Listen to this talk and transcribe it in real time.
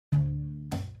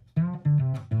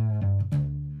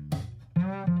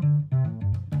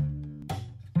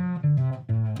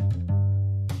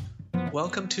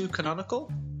Welcome to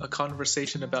Canonical, a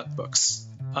conversation about books.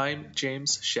 I'm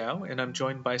James Xiao, and I'm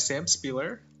joined by Sam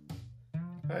Spieler.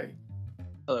 Hi.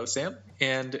 Hello, Sam.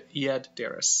 And Ed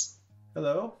Darris.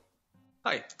 Hello.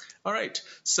 Hi. All right.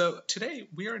 So today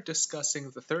we are discussing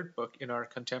the third book in our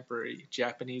contemporary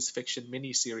Japanese fiction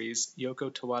miniseries,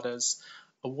 Yoko Tawada's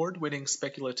award-winning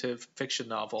speculative fiction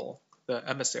novel, The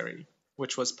Emissary,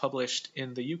 which was published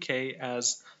in the UK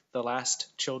as The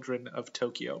Last Children of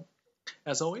Tokyo.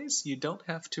 As always, you don't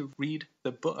have to read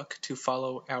the book to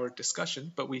follow our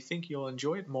discussion, but we think you'll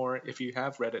enjoy it more if you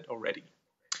have read it already.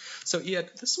 So,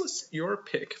 Ed, this was your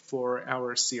pick for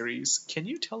our series. Can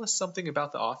you tell us something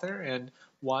about the author and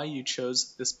why you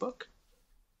chose this book?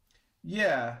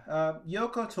 Yeah,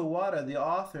 Yoko Tawada, the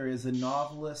author, is a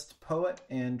novelist, poet,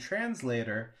 and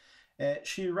translator.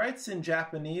 She writes in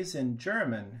Japanese and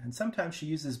German, and sometimes she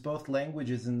uses both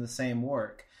languages in the same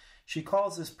work. She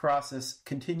calls this process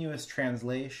continuous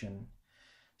translation.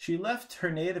 She left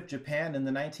her native Japan in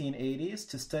the 1980s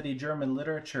to study German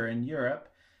literature in Europe,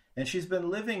 and she's been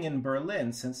living in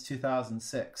Berlin since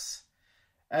 2006.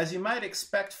 As you might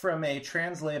expect from a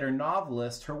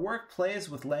translator-novelist, her work plays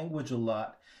with language a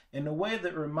lot in a way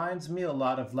that reminds me a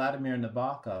lot of Vladimir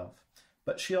Nabokov.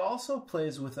 But she also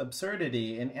plays with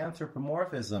absurdity and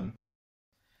anthropomorphism.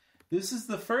 This is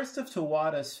the first of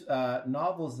Tawada's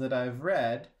novels that I've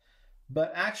read,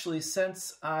 but actually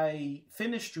since I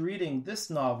finished reading this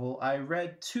novel, I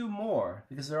read two more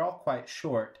because they're all quite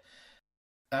short.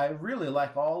 I really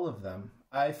like all of them.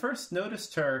 I first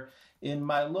noticed her in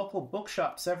my local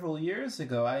bookshop several years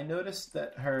ago. I noticed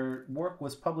that her work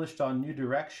was published on New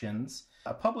Directions,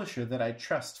 a publisher that I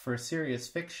trust for serious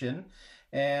fiction,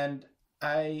 and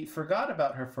I forgot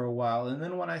about her for a while. And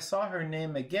then when I saw her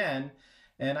name again,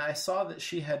 and I saw that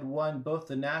she had won both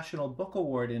the National Book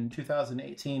Award in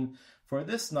 2018 for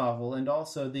this novel and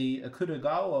also the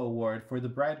Akutagawa Award for The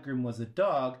Bridegroom Was a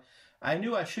Dog, I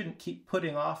knew I shouldn't keep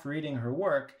putting off reading her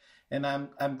work, and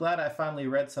I'm glad I finally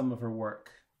read some of her work.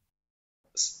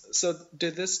 So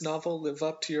did this novel live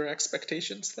up to your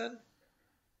expectations then?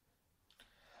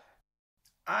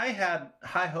 I had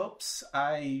high hopes.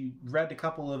 I read a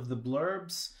couple of the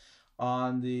blurbs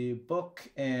on the book,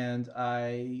 and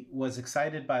I was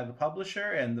excited by the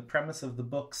publisher, and the premise of the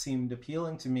book seemed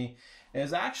appealing to me. It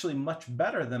was actually much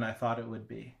better than I thought it would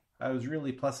be. I was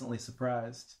really pleasantly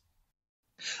surprised.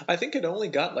 I think it only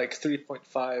got like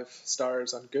 3.5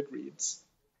 stars on Goodreads.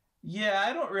 Yeah,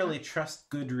 I don't really trust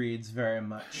Goodreads very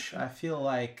much. I feel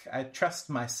like I trust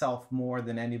myself more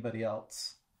than anybody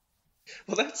else.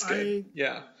 Well, that's good.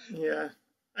 Yeah.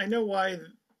 I know why.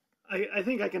 I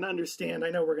think I can understand.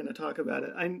 I know we're going to talk about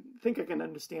it. I think I can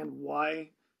understand why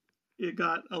it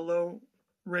got a low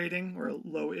rating or a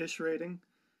low-ish rating.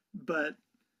 But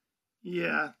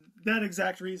yeah, that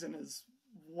exact reason is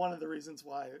one of the reasons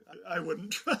why I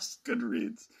wouldn't trust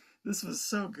Goodreads. This was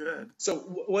so good. So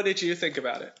what did you think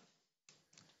about it?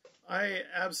 I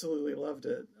absolutely loved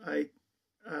it. I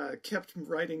kept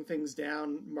writing things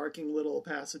down, marking little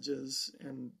passages,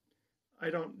 and I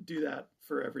don't do that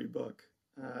for every book.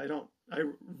 I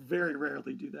very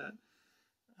rarely do that.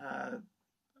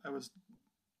 I was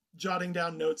jotting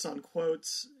down notes on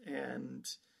quotes, and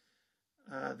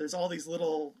there's all these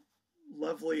little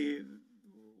lovely,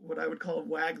 what I would call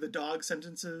wag the dog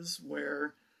sentences,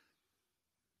 where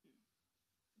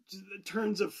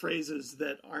turns of phrases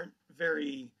that aren't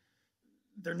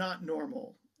they're not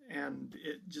normal, and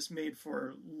it just made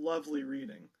for lovely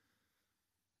reading.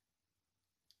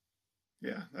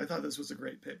 Yeah, I thought this was a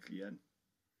great pick, Ian.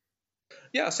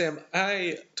 Yeah, Sam,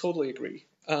 I totally agree.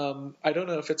 I don't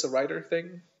know if it's a writer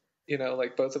thing,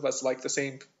 like both of us like the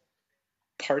same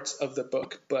parts of the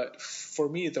book, but for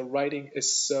me, the writing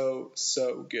is so,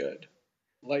 so good.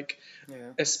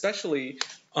 Especially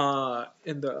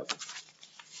in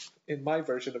my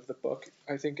version of the book,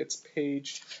 I think it's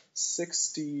page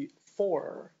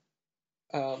 64.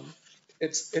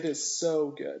 It is so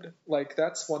good. Like,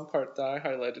 that's one part that I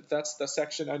highlighted. That's the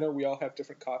section, I know we all have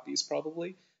different copies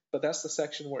probably, but that's the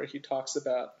section where he talks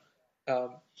about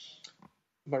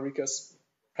Marika's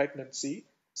pregnancy,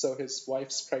 so his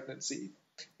wife's pregnancy,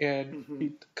 and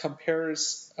he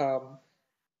compares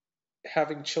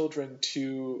having children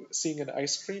to seeing an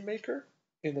ice cream maker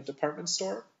in the department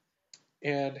store,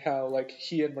 and how like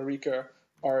he and Marika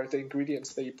are the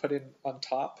ingredients that you put in on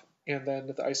top, and then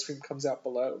the ice cream comes out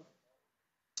below.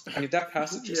 I mean, that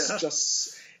passage is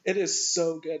just, it is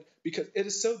so good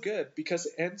because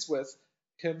it ends with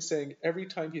him saying every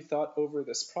time he thought over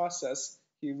this process,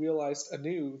 he realized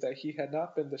anew that he had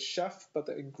not been the chef, but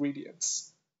the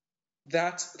ingredients.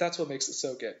 That's what makes it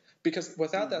so good. Because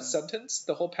without that sentence,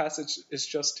 the whole passage is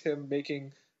just him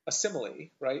making a simile,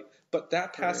 right? But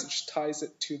that passage ties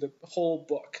it to the whole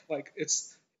book. Like,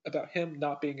 it's about him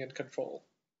not being in control.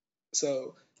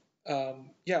 So,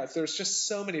 yeah, there's just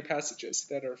so many passages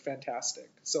that are fantastic.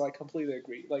 So I completely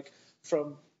agree. Like,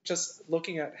 from just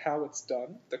looking at how it's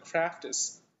done, the craft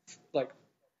is like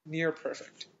near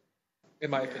perfect, in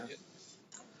my opinion.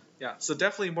 Yeah, so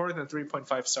definitely more than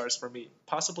 3.5 stars for me.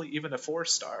 Possibly even a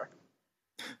 4-star.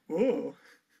 Ooh.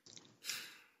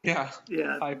 Yeah.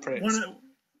 Yeah. High praise.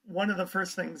 One of the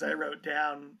first things I wrote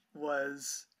down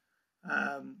was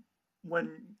when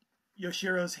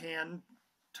Yoshiro's hand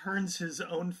turns his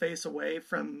own face away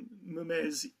from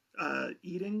Mume's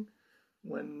eating,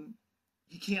 when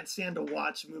he can't stand to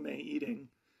watch Mume eating,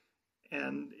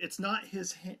 and it's not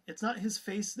his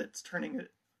face that's turning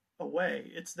it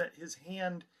away. It's that his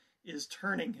hand is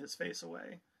turning his face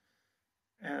away.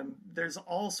 And there's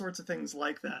all sorts of things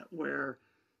like that where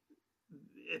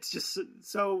it's just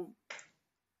so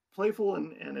playful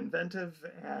and inventive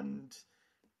and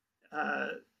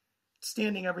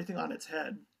standing everything on its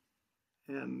head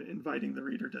and inviting the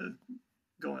reader to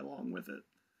go along with it.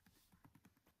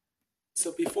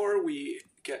 So before we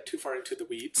get too far into the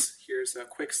weeds, here's a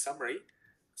quick summary.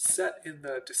 Set in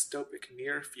the dystopic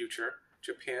near future,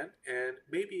 Japan, and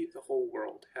maybe the whole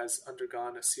world, has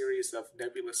undergone a series of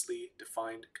nebulously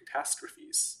defined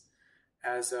catastrophes.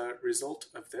 As a result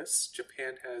of this,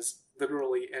 Japan has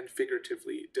literally and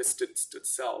figuratively distanced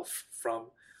itself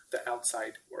from the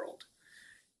outside world.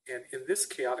 And in this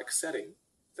chaotic setting,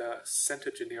 the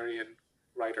centenarian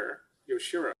writer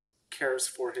Yoshiro cares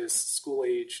for his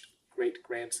school-aged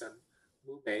great-grandson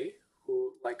Mume,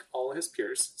 who, like all his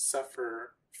peers,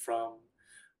 suffer from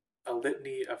a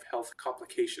litany of health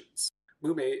complications.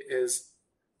 Mume is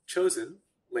chosen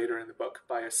later in the book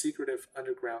by a secretive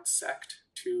underground sect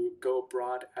to go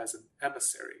abroad as an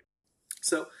emissary.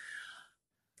 So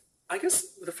I guess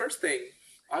the first thing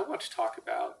I want to talk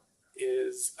about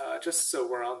is, just so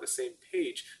we're on the same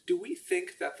page, do we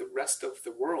think that the rest of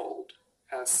the world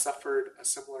has suffered a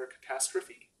similar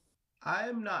catastrophe?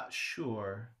 I'm not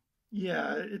sure.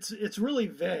 Yeah, it's really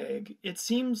vague. It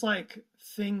seems like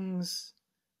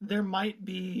there might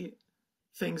be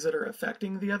things that are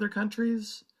affecting the other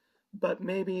countries, but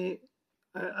maybe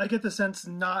I get the sense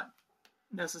not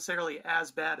necessarily as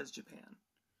bad as Japan.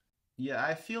 Yeah,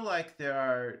 I feel like there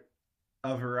are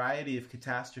a variety of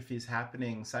catastrophes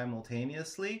happening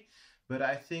simultaneously, but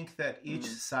I think that each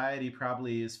society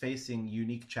probably is facing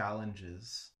unique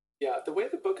challenges. Yeah, the way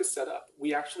the book is set up,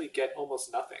 we actually get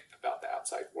almost nothing about the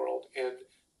outside world, and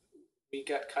we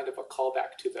get kind of a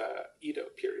callback to the Edo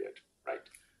period, right?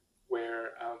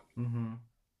 Where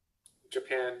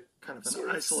Japan kind of sort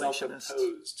an of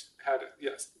isolationist had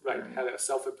a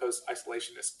self-imposed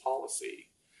isolationist policy.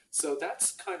 So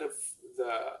that's kind of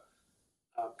the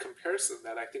comparison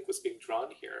that I think was being drawn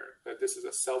here, that this is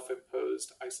a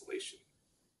self-imposed isolation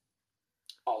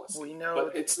policy.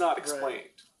 But it's not explained.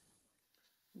 Right.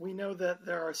 We know that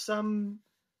there are some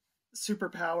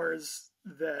superpowers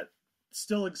that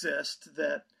still exist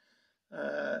that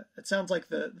it sounds like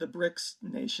the BRICS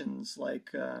nations like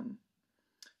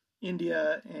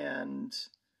India and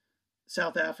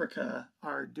South Africa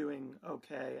are doing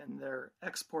okay, and they're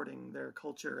exporting their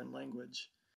culture and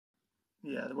language.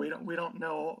 Yeah, we don't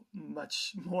know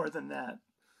much more than that.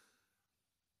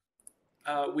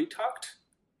 We talked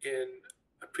in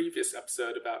a previous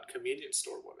episode about convenience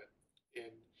store women in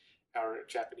our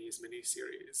Japanese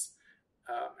miniseries,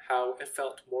 how it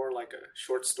felt more like a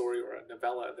short story or a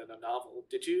novella than a novel.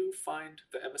 Did you find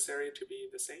The Emissary to be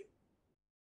the same?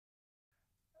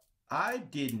 I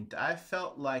didn't. I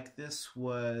felt like this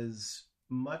was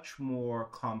much more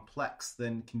complex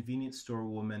than Convenience Store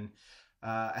Woman.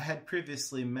 I had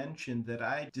previously mentioned that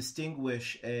I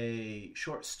distinguish a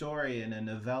short story and a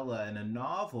novella and a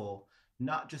novel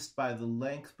not just by the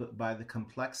length but by the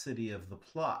complexity of the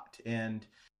plot. And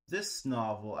this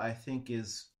novel, I think,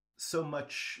 is so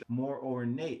much more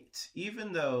ornate,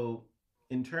 even though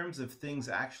in terms of things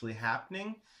actually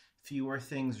happening, fewer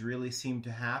things really seem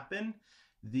to happen.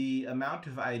 The amount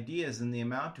of ideas and the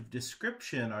amount of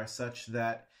description are such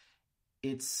that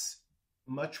it's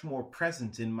much more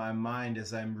present in my mind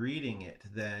as I'm reading it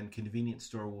than Convenience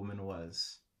Store Woman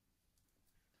was.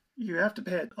 You have to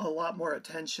pay a lot more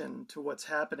attention to what's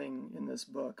happening in this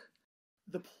book.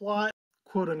 The plot,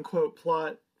 quote-unquote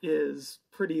plot, is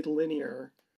pretty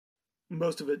linear.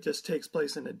 Most of it just takes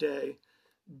place in a day,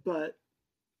 but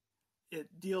it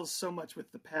deals so much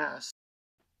with the past.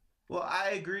 Well,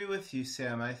 I agree with you,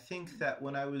 Sam. I think that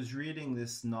when I was reading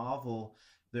this novel,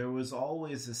 there was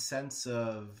always a sense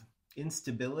of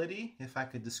instability, if I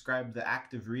could describe the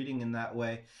act of reading in that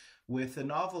way. With a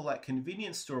novel like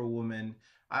Convenience Store Woman,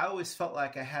 I always felt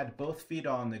like I had both feet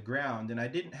on the ground and I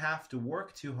didn't have to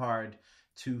work too hard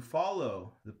to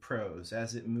follow the prose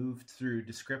as it moved through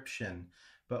description.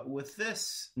 But with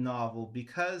this novel,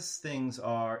 because things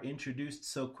are introduced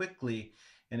so quickly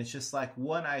and it's just like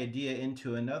one idea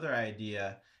into another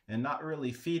idea and not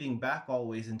really feeding back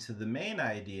always into the main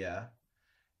idea,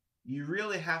 you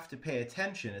really have to pay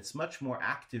attention. It's much more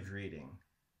active reading.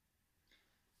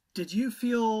 Did you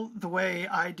feel the way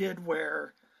I did,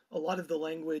 where a lot of the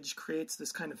language creates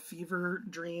this kind of fever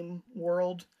dream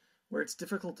world where it's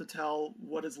difficult to tell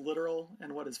what is literal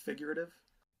and what is figurative?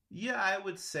 Yeah, I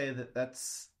would say that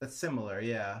that's similar,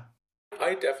 yeah.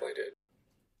 I definitely did.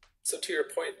 So to your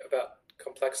point about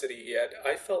complexity, Ed,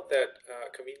 I felt that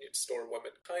Convenience Store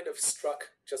Woman kind of struck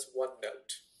just one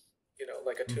note,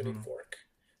 like a tuning fork.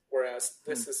 Whereas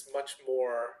this is much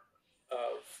more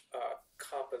of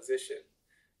composition,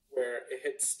 where it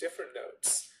hits different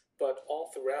notes, but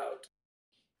all throughout,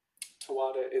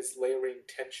 Tawada is layering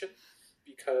tension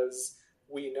because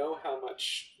we know how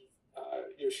much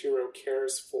Yoshiro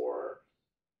cares for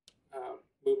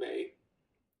Mume.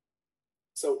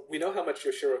 So we know how much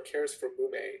Yoshiro cares for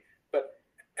Mume, but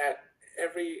at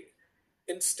every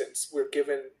instance, we're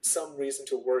given some reason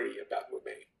to worry about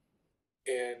Mume.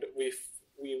 And we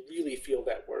really feel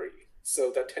that worry.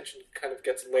 So that tension kind of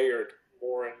gets layered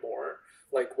more and more.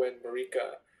 Like when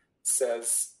Marika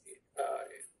says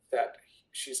that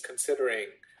she's considering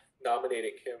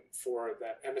nominating him for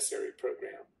that Emissary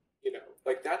program,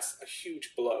 like that's a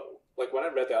huge blow. Like when I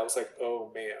read that, I was like,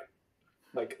 oh man,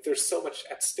 like there's so much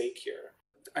at stake here.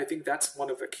 I think that's one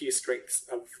of the key strengths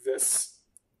of this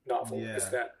novel, is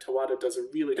that Tawada does a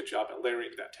really good job at layering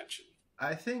that tension.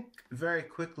 I think very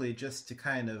quickly, just to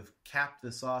kind of cap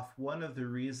this off, one of the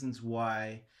reasons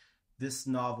why this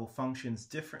novel functions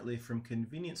differently from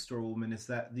Convenience Store Woman is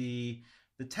that the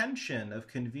tension of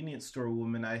Convenience Store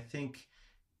Woman, I think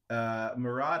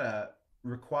Murata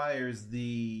requires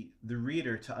the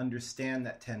reader to understand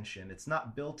that tension. It's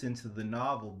not built into the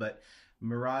novel, but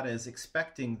Murata is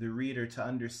expecting the reader to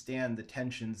understand the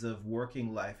tensions of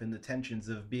working life and the tensions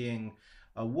of being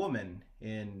a woman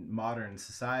in modern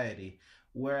society.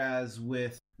 Whereas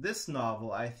with this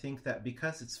novel, I think that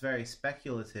because it's very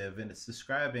speculative and it's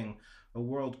describing a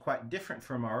world quite different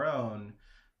from our own,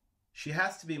 she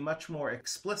has to be much more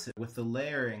explicit with the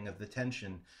layering of the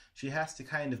tension. She has to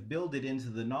kind of build it into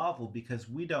the novel because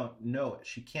we don't know it.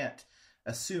 She can't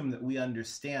assume that we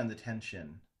understand the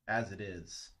tension as it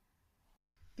is.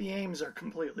 The aims are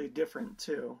completely different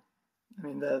too. I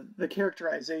mean, the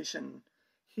characterization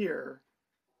here,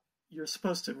 you're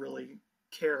supposed to really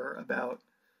care about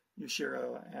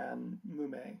Yoshiro and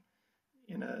Mume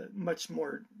in a much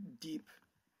more deep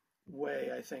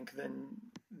way, I think,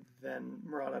 than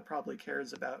Murata probably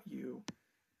cares about you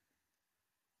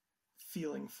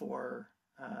feeling for,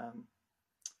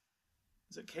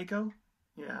 is it Keiko?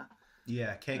 Yeah.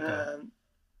 Yeah, Keiko.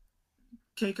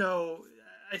 Keiko,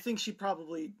 I think she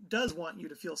probably does want you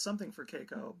to feel something for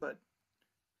Keiko, but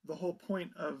the whole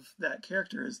point of that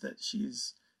character is that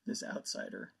she's this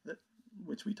outsider,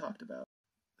 which we talked about.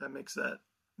 That makes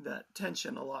that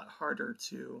tension a lot harder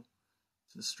to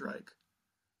strike.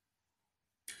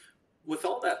 With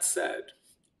all that said,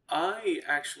 I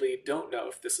actually don't know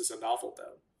if this is a novel,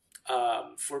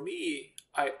 though. For me,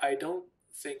 I don't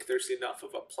think there's enough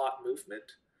of a plot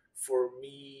movement for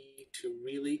me to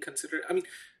really consider. I mean,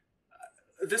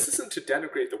 this isn't to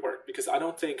denigrate the work, because I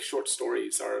don't think short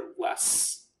stories are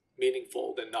less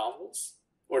meaningful than novels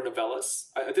or novellas.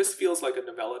 This feels like a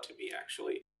novella to me,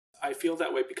 actually. I feel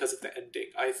that way because of the ending.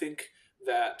 I think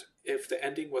that if the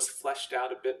ending was fleshed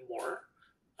out a bit more,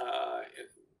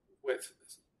 with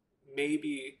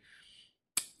maybe,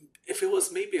 if it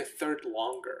was maybe a third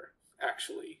longer,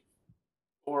 actually,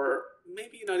 or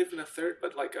maybe not even a third,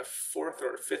 but like a fourth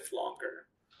or a fifth longer,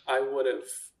 I would have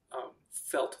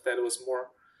felt that it was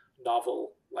more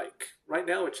novel-like. Right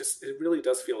now, it really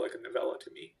does feel like a novella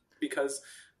to me. Because,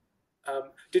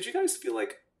 did you guys feel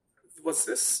like, was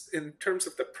this, in terms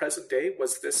of the present day,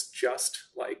 was this just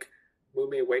like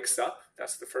Mume wakes up,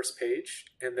 that's the first page,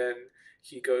 and then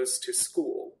he goes to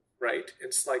school, right?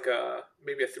 It's like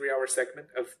maybe a 3-hour segment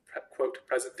of, quote,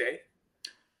 present day?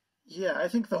 Yeah, I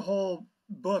think the whole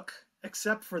book,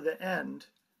 except for the end,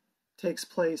 takes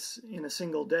place in a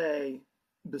single day,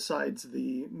 besides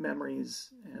the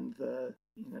memories and the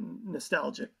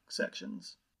nostalgic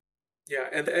sections. Yeah,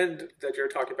 and the end that you're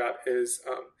talking about is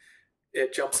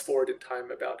it jumps forward in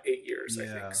time about 8 years, I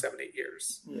think, 7-8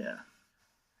 years. Yeah.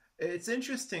 It's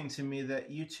interesting to me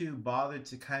that you two bothered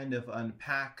to kind of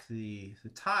unpack the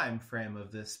time frame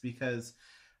of this, because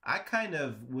I kind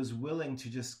of was willing to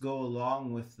just go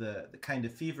along with the kind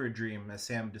of fever dream as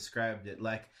Sam described it.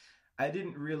 Like, I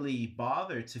didn't really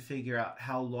bother to figure out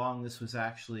how long this was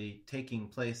actually taking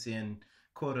place in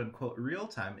quote unquote real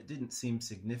time. It didn't seem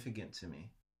significant to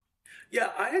me. Yeah,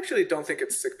 I actually don't think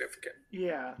it's significant.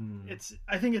 Yeah,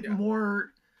 I think it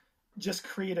more just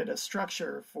created a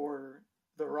structure for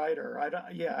the writer.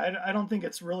 I don't think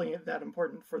it's really that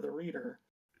important for the reader.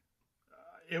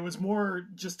 It was more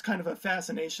just kind of a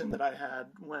fascination that I had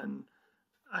when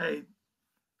I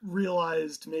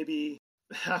realized maybe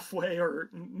halfway, or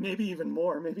maybe even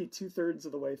more, maybe 2/3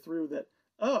 of the way through, that,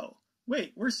 oh,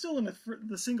 wait, we're still in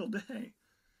the single day.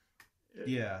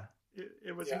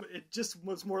 It just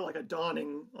was more like a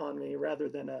dawning on me rather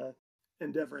than a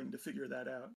endeavoring to figure that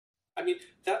out. I mean,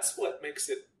 that's what makes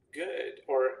it good,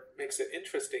 or makes it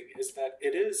interesting, is that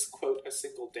it is, quote, a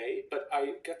single day, but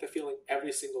I get the feeling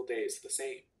every single day is the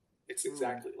same. It's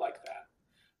exactly like that.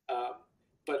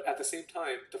 But at the same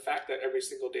time, the fact that every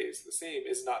single day is the same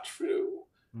is not true,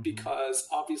 because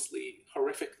obviously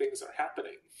horrific things are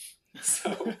happening.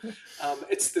 So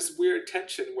it's this weird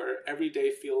tension where every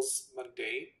day feels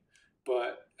mundane,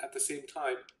 but at the same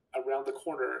time, around the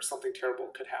corner, something terrible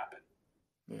could happen.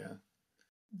 Yeah.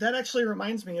 That actually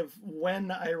reminds me of when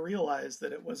I realized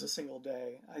that it was a single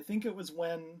day. I think it was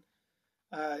when,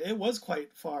 it was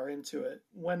quite far into it,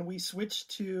 when we switched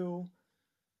to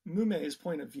Mumei's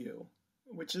point of view,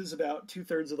 which is about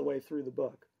 2/3 of the way through the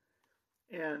book.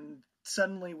 And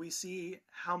suddenly we see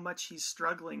how much he's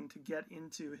struggling to get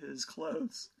into his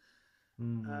clothes.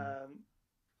 And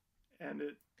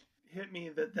it hit me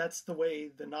that that's the way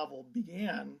the novel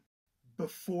began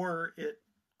before it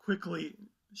quickly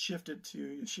shifted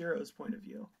to Yoshiro's point of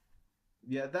view.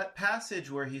 Yeah, that passage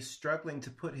where he's struggling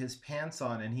to put his pants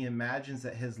on and he imagines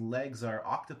that his legs are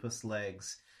octopus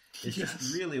legs is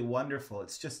just really wonderful.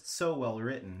 It's just so well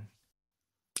written.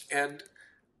 And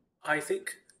I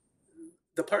think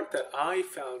the part that I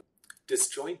found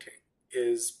disjointing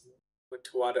is when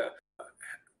Tawada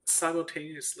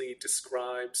simultaneously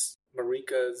describes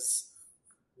Marika's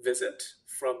visit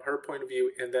from her point of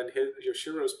view, and then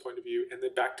Yoshiro's point of view, and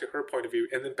then back to her point of view,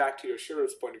 and then back to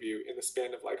Yoshiro's point of view in the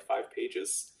span of like 5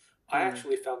 pages. I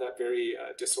actually found that very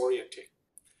disorienting.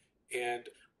 And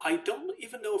I don't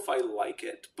even know if I like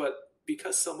it, but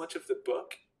because so much of the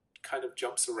book kind of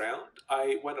jumps around,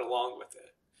 I went along with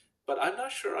it. But I'm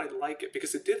not sure I like it,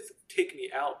 because it did take me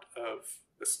out of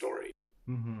the story.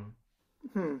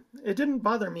 It didn't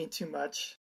bother me too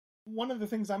much. One of the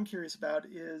things I'm curious about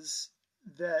is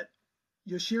that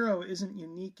Yoshiro isn't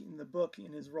unique in the book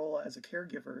in his role as a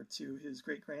caregiver to his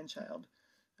great-grandchild.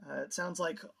 It sounds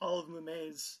like all of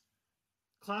Mumei's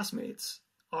classmates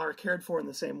are cared for in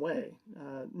the same way,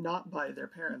 not by their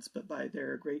parents, but by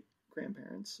their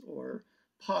great-grandparents, or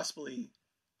possibly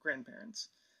grandparents.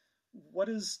 What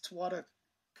is Tawada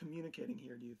communicating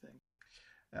here, do you think?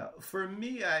 For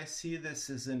me, I see this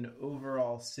as an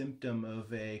overall symptom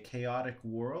of a chaotic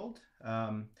world.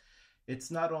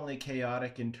 It's not only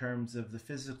chaotic in terms of the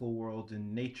physical world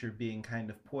and nature being kind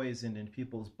of poisoned and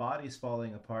people's bodies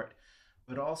falling apart,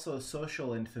 but also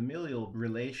social and familial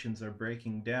relations are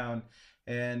breaking down.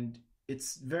 And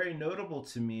it's very notable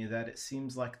to me that it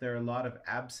seems like there are a lot of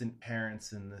absent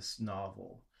parents in this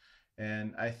novel.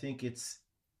 And I think it's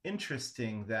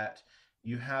interesting that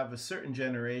you have a certain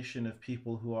generation of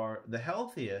people who are the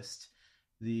healthiest,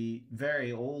 the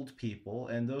very old people,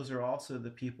 and those are also the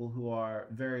people who are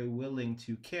very willing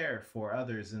to care for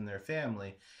others in their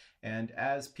family. And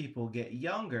as people get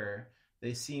younger,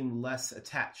 they seem less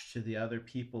attached to the other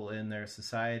people in their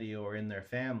society or in their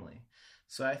family.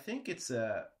 So I think it's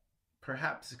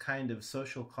perhaps a kind of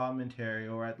social commentary,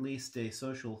 or at least a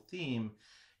social theme,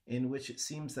 in which it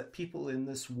seems that people in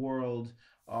this world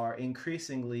are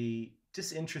increasingly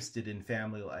disinterested in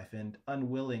family life and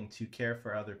unwilling to care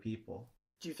for other people.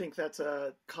 Do you think that's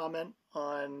a comment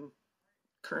on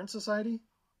current society?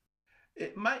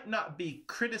 It might not be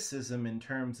criticism in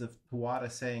terms of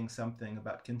Tawada saying something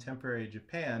about contemporary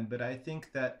Japan, but I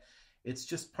think that it's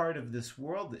just part of this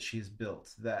world that she's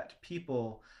built, that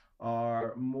people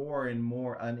are more and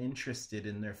more uninterested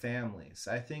in their families.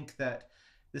 I think that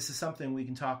this is something we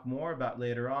can talk more about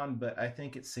later on, but I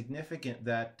think it's significant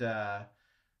that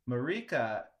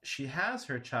Marika, she has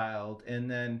her child,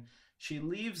 and then she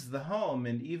leaves the home,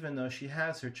 and even though she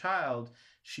has her child,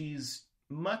 she's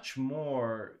much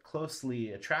more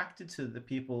closely attracted to the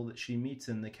people that she meets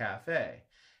in the cafe.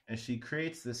 And she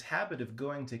creates this habit of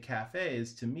going to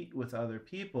cafes to meet with other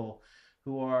people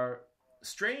who are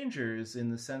strangers in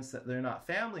the sense that they're not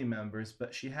family members,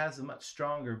 but she has a much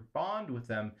stronger bond with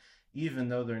them, even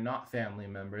though they're not family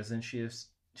members, and she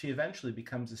eventually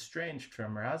becomes estranged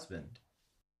from her husband.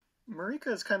 Marika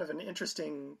is kind of an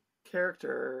interesting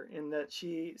character in that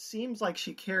she seems like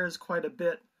she cares quite a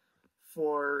bit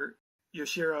for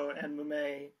Yoshiro and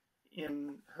Mume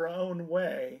in her own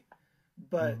way,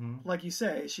 but like you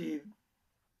say, she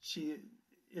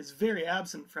is very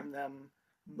absent from them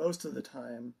most of the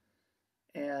time,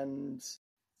 and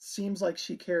seems like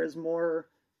she cares more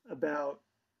about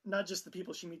not just the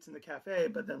people she meets in the cafe,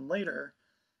 but then later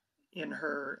in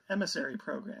her emissary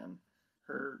program,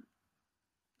 her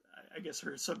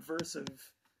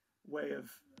subversive way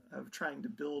of trying to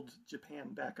build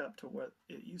Japan back up to what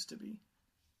it used to be.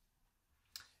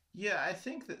 Yeah, I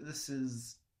think that this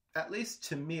is, at least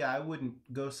to me, I wouldn't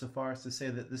go so far as to say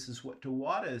that this is what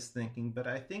Tawada is thinking, but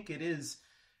I think it is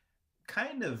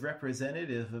kind of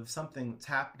representative of something that's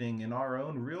happening in our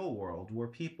own real world, where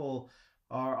people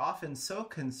are often so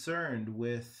concerned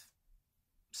with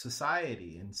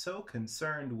society and so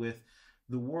concerned with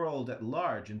the world at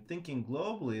large and thinking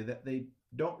globally that they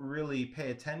don't really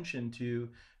pay attention to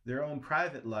their own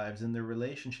private lives and their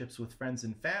relationships with friends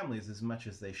and families as much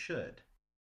as they should.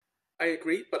 I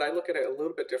agree, but I look at it a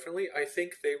little bit differently. I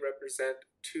think they represent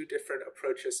two different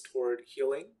approaches toward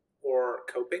healing or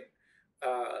coping.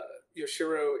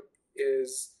 Yoshiro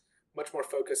is much more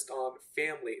focused on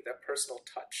family, that personal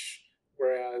touch,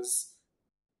 whereas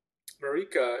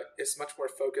Marika is much more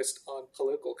focused on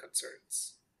political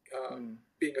concerns,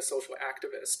 being a social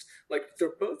activist. Like, they're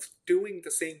both doing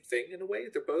the same thing in a way.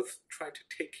 They're both trying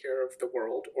to take care of the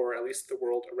world, or at least the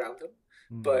world around them,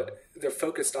 but they're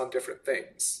focused on different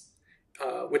things.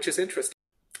 Which is interesting.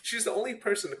 She's the only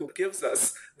person who gives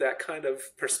us that kind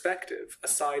of perspective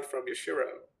aside from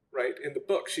Yoshiro, right? In the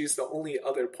book, she's the only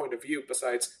other point of view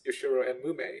besides Yoshiro and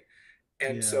Mume.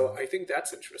 And so I think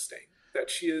that's interesting,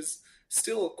 that she is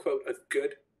still, quote, a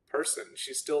good person.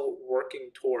 She's still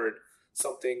working toward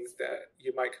something that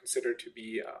you might consider to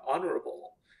be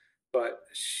honorable, but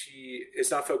she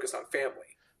is not focused on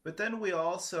family. But then we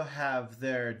also have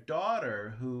their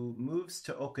daughter who moves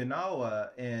to Okinawa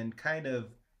and kind of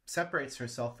separates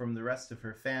herself from the rest of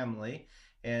her family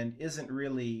and isn't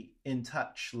really in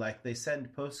touch. Like, they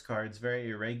send postcards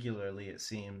very irregularly, it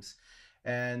seems.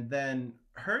 And then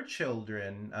her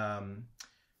children,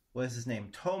 what's his name?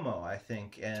 Tomo, I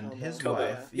think, and his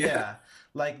wife. Yeah.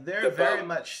 Like, they're very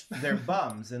much, they're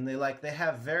bums, and they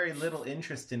have very little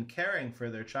interest in caring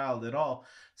for their child at all.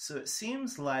 So it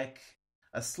seems like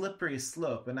a slippery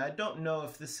slope, and I don't know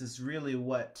if this is really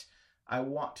what I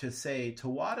want to say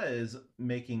Tawada is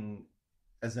making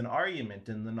as an argument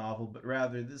in the novel, but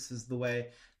rather this is the way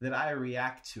that I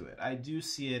react to it. I do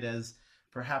see it as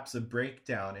perhaps a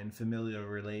breakdown in familial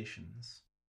relations.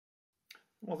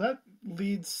 Well, that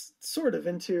leads sort of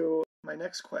into my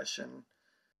next question.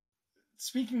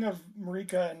 Speaking of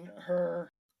Marika and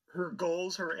her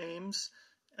goals, her aims,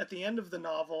 at the end of the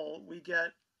novel, we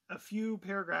get a few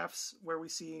paragraphs where we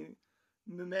see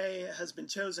Mume has been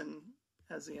chosen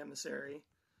as the emissary,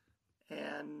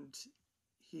 and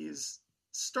he's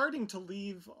starting to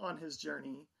leave on his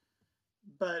journey,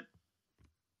 but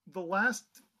the last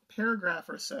paragraph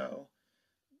or so,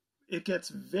 it gets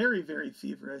very, very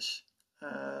feverish,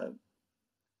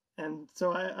 and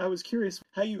so I was curious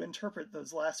how you interpret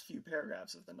those last few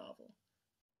paragraphs of the novel.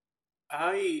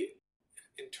 I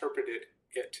interpreted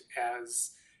it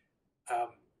as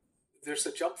there's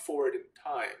a jump forward in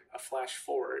time, a flash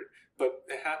forward, but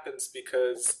it happens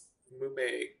because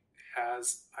Mume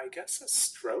has, I guess, a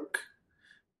stroke,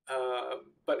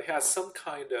 but has some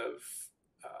kind of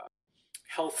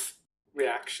health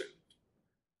reaction,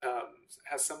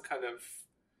 has some kind of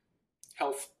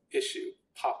health issue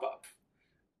pop up.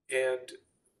 And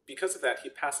because of that, he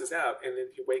passes out, and then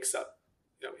he wakes up,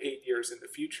 8 years in the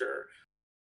future.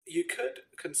 You could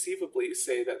conceivably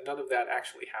say that none of that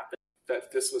actually happened,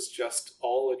 that this was just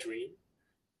all a dream.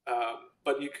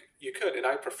 But you could, and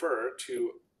I prefer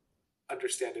to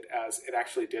understand it as it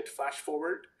actually did flash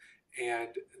forward, and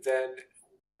then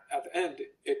at the end,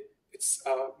 it's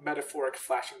a metaphoric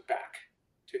flashing back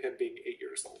to him being 8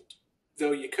 years old.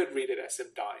 Though you could read it as him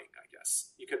dying, I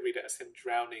guess. You could read it as him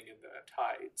drowning in the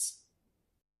tides.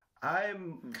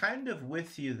 I'm kind of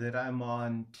with you that I'm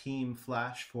on team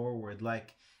flash forward.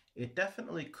 Like, it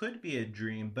definitely could be a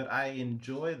dream, but I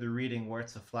enjoy the reading where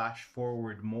it's a flash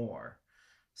forward more.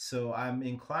 So I'm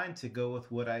inclined to go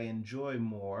with what I enjoy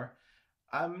more.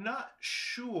 I'm not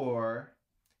sure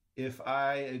if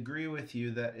I agree with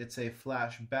you that it's a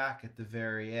flashback at the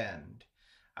very end.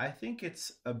 I think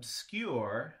it's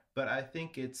obscure, but I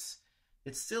think it's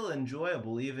it's still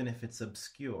enjoyable even if it's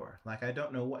obscure. Like, I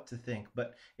don't know what to think,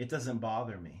 but it doesn't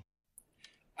bother me.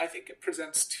 I think it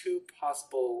presents two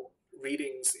possible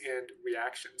readings and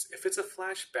reactions. If it's a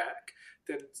flashback,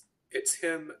 then it's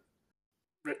him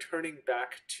returning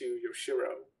back to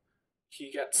Yoshiro.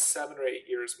 He gets 7 or 8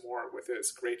 years more with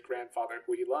his great-grandfather,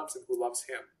 who he loves and who loves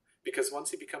him. Because once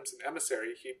he becomes an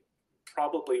emissary, he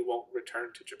probably won't return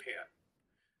to Japan.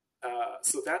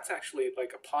 So that's actually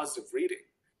like a positive reading,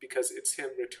 because it's him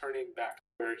returning back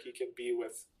where he can be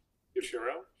with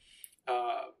Yoshiro.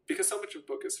 Because so much of the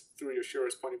book is through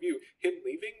Yoshiro's point of view. Him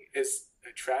leaving is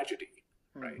a tragedy,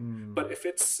 right? Mm. But if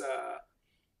it's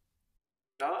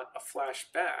not a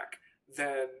flashback,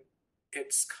 then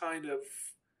it's kind of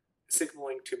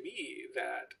signaling to me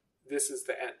that this is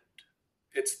the end.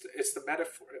 It's the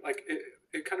metaphor. Like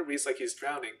it kind of reads like he's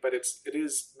drowning, but it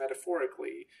is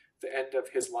metaphorically the end of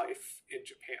his life in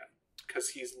Japan, because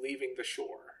he's leaving the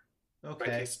shore.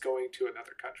 Okay. Right? He's going to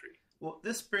another country. Well,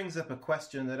 this brings up a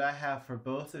question that I have for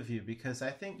both of you, because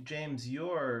I think, James,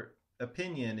 your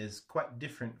opinion is quite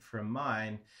different from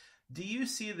mine. Do you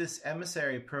see this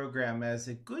emissary program as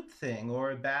a good thing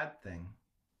or a bad thing?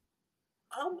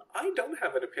 I don't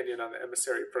have an opinion on the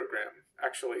emissary program,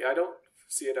 actually. I don't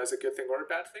see it as a good thing or a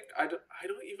bad thing. I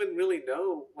don't even really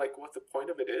know like what the point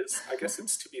of it is. I guess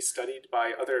it's to be studied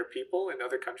by other people in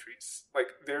other countries. Like,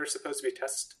 they're supposed to be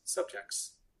test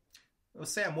subjects. Well,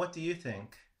 Sam, what do you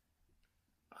think?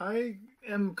 I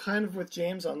am kind of with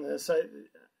James on this.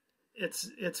 It's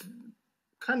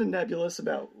kind of nebulous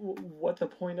about what the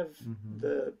point of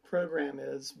the program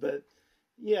is, but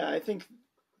yeah, I think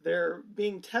they're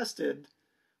being tested,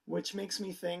 which makes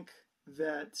me think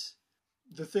that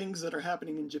the things that are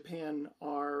happening in Japan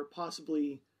are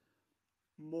possibly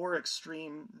more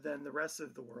extreme than the rest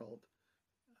of the world.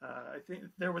 I think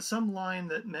there was some line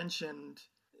that mentioned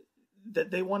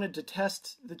that they wanted to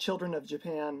test the children of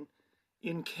Japan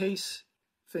in case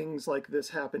things like this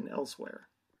happen elsewhere.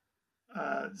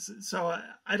 So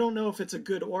I don't know if it's a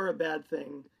good or a bad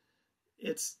thing.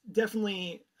 It's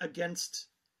definitely against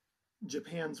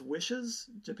Japan's wishes,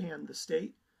 Japan the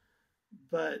state,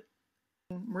 but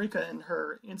Marika and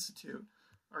her institute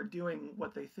are doing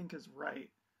what they think is right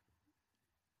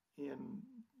in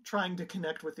trying to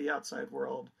connect with the outside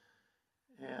world.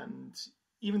 And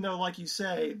even though, like you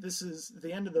say, this is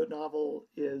the end of the novel,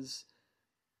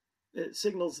 it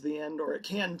signals the end, or it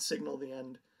can signal the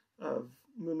end of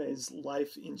Mumei's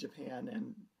life in Japan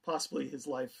and possibly his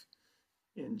life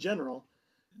in general,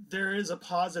 there is a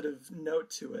positive note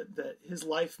to it that his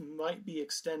life might be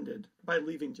extended by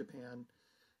leaving Japan,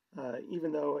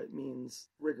 even though it means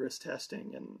rigorous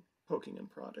testing and poking and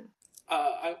prodding.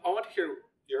 I want to hear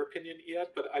your opinion, Iad,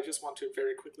 but I just want to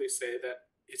very quickly say that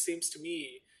it seems to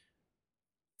me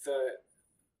that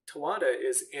Tawada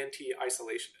is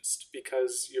anti-isolationist,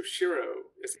 because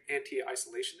Yoshiro is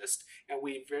anti-isolationist, and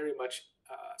we very much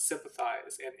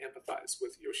sympathize and empathize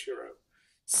with Yoshiro.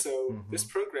 So this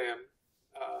program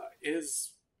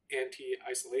is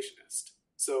anti-isolationist.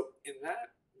 So in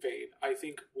that vein, I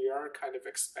think we are kind of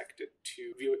expected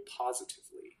to view it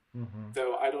positively.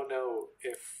 Though I don't know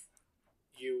if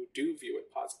you do view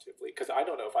it positively, because I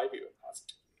don't know if I view it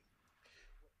positively.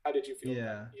 How did you feel?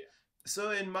 Yeah.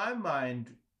 So in my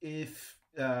mind, if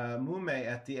Mumei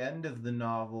at the end of the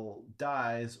novel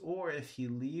dies, or if he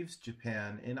leaves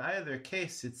Japan, in either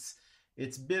case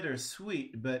it's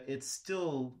bittersweet, but it's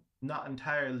still not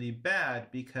entirely bad,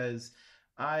 because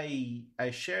I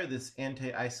share this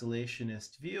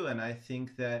anti-isolationist view, and I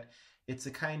think that it's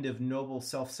a kind of noble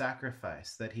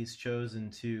self-sacrifice that he's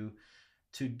chosen to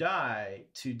die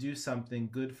to do something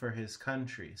good for his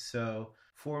country. So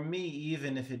for me,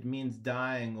 even if it means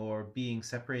dying or being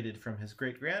separated from his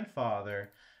great-grandfather,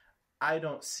 I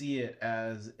don't see it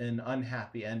as an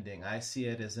unhappy ending. I see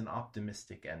it as an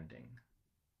optimistic ending.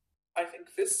 I think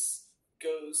this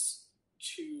goes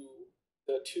to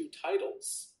the two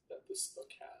titles that this book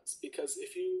has, because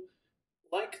if you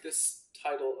like this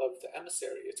title of The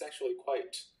Emissary, it's actually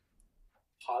quite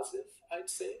positive, I'd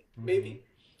say, maybe.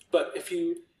 But if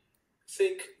you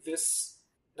think this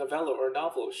novella or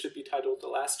novel should be titled The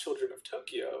Last Children of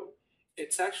Tokyo,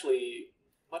 it's actually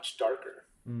much darker.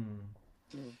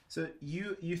 So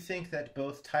you think that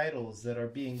both titles that are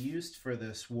being used for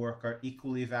this work are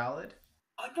equally valid?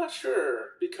 I'm not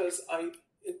sure, because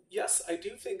yes, I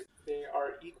do think they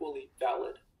are equally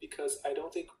valid, because I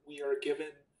don't think we are given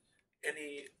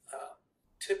any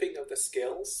tipping of the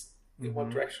scales in one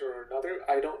direction or another.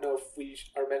 I don't know if we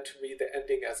are meant to read the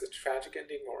ending as a tragic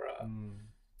ending or a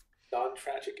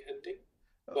non-tragic ending,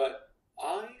 but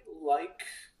I like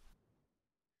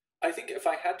I think if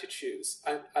I had to choose,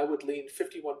 I would lean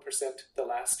 51% The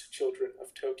Last Children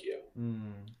of Tokyo.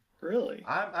 Really?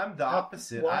 I'm the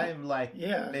opposite. Why? I'm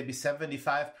maybe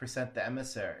 75% The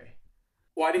Emissary.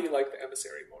 Why do you like The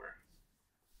Emissary more?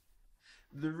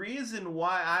 The reason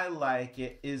why I like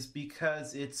it is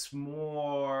because it's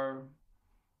more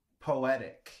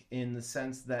poetic in the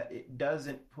sense that it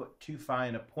doesn't put too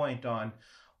fine a point on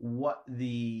what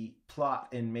the plot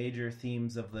and major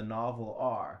themes of the novel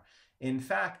are. In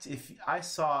fact, if I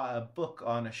saw a book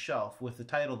on a shelf with the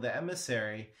title The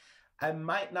Emissary, I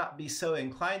might not be so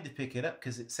inclined to pick it up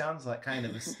because it sounds like kind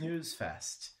of a snooze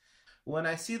fest. When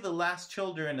I see The Last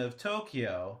Children of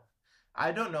Tokyo,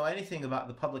 I don't know anything about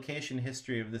the publication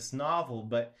history of this novel,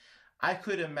 but I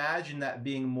could imagine that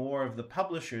being more of the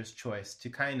publisher's choice to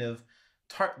kind of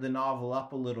tart the novel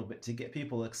up a little bit to get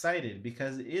people excited,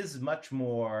 because it is much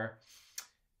more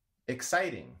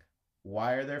exciting.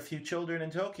 Why are there few children in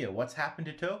Tokyo? What's happened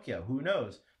to Tokyo? Who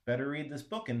knows? Better read this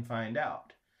book and find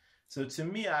out. So to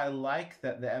me, I like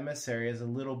that The Emissary is a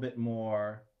little bit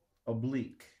more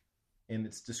oblique in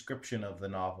its description of the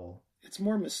novel. It's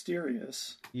more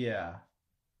mysterious. Yeah.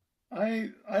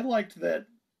 I liked that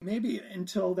maybe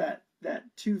until that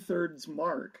 2/3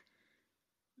 mark,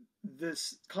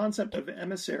 this concept of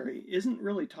emissary isn't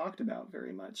really talked about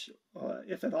very much,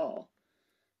 if at all.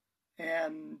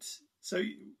 And so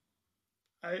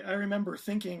I remember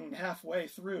thinking halfway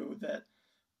through that,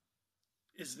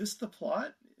 is this the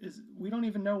plot? We don't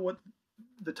even know what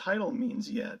the title means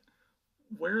yet.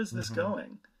 Where is this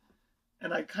going?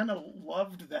 And I kind of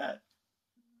loved that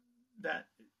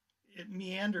it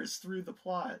meanders through the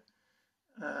plot,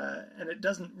 and it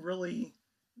doesn't really,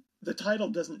 the title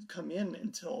doesn't come in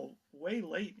until way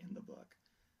late in the book.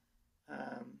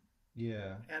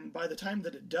 Yeah. And by the time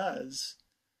that it does,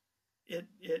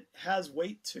 it has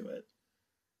weight to it.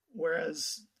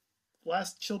 Whereas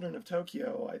Last Children of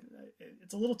Tokyo,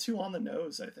 it's a little too on the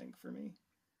nose, I think, for me.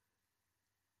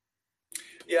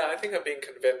 Yeah, I think I'm being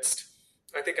convinced.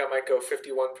 I think I might go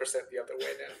 51% the other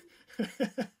way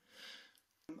now.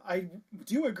 I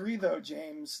do agree, though,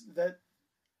 James, that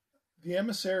The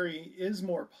Emissary is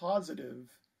more positive,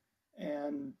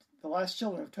 and The Last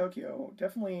Children of Tokyo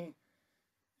definitely,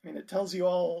 I mean, it tells you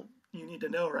all you need to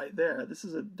know right there. This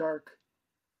is a dark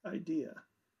idea.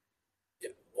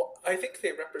 Yeah, well, I think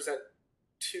they represent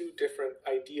two different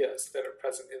ideas that are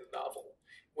present in the novel,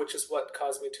 which is what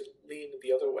caused me to lean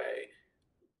the other way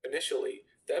initially.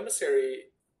 The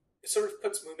Emissary sort of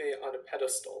puts Mume on a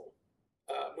pedestal.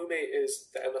 Mume is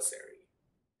the emissary,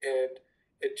 and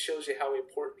it shows you how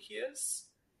important he is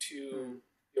to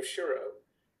Yoshiro.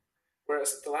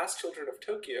 Whereas The Last Children of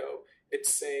Tokyo,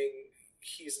 it's saying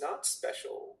he's not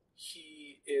special.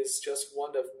 He is just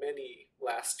one of many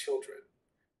last children.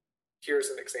 Here's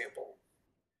an example.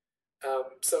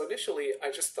 So initially,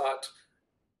 I just thought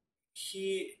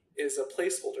he is a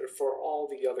placeholder for all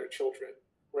the other children.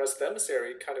 Whereas The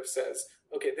Emissary kind of says,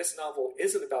 okay, this novel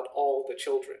isn't about all the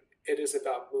children. It is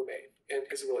about Mume and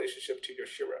his relationship to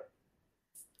Yoshiro.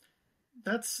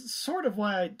 That's sort of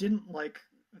why I didn't like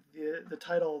the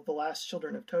title The Last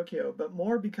Children of Tokyo, but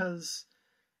more because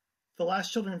The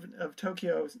Last Children of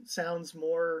Tokyo sounds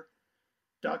more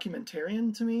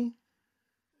documentarian to me.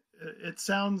 It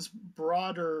sounds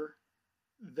broader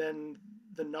than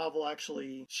the novel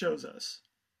actually shows us.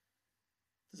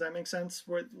 Does that make sense?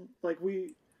 Where, like,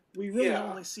 we really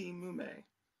only see Mume.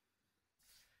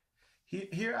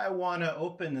 Here I want to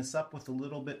open this up with a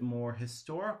little bit more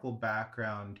historical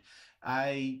background.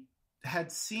 I had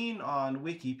seen on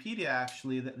Wikipedia,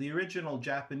 actually, that the original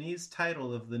Japanese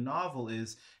title of the novel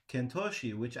is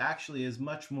Kentoshi, which actually is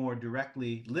much more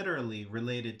directly, literally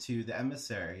related to The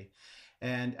Emissary.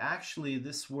 And actually,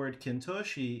 this word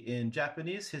Kentoshi in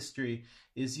Japanese history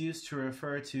is used to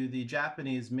refer to the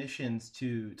Japanese missions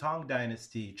to Tang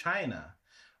Dynasty, China,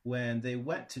 when they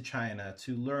went to China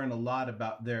to learn a lot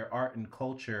about their art and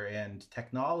culture and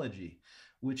technology,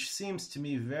 which seems to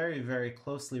me very, very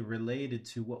closely related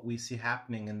to what we see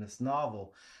happening in this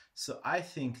novel. So I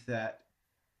think that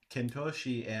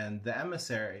Kentoshi and The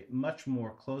Emissary much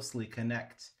more closely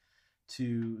connect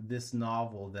to this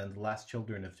novel than The Last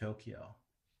Children of Tokyo.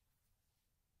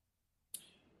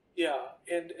 Yeah,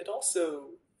 and it also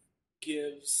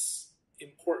gives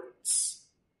importance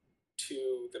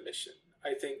to the mission.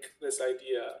 I think this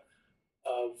idea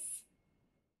of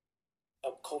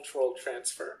cultural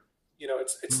transfer,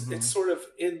 it's sort of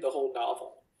in the whole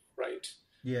novel, right?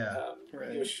 Yeah.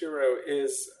 Right. Yoshiro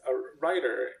is a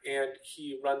writer, and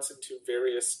he runs into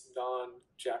various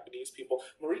non-Japanese people.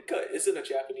 Marika isn't a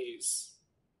Japanese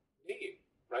name,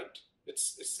 right? It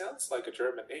sounds like a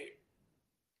German name.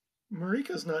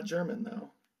 Marika's not German, though.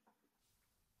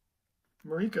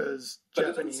 Marika is But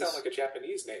Japanese. it doesn't sound like a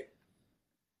Japanese name,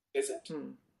 is it?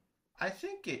 I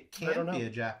think it can be a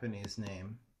Japanese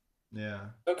name. Yeah.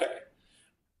 Okay.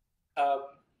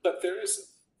 But there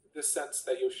is the sense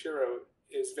that Yoshiro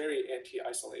is very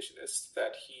anti-isolationist,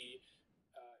 that he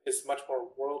is much more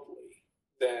worldly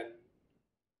than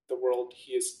the world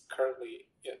he is currently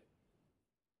in.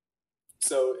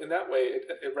 So in that way,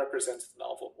 it represents the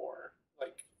novel more.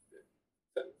 Like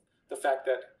the fact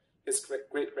that his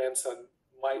great-grandson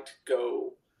might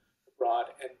go abroad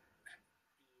and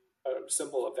be a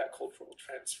symbol of that cultural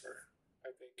transfer, I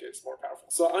think is more powerful.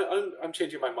 So I'm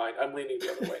changing my mind. I'm leaning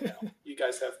the other way now. You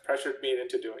guys have pressured me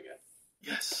into doing it.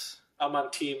 Yes. I'm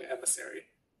on Team Emissary.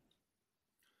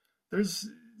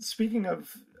 Speaking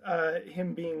of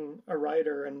him being a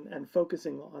writer and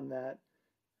focusing on that,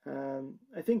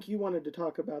 I think you wanted to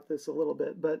talk about this a little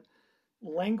bit, but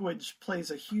language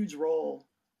plays a huge role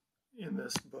in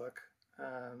this book.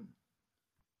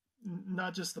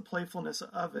 Not just the playfulness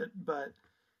of it, but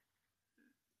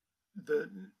the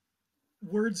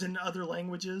words in other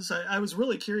languages. I was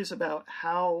really curious about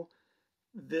how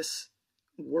this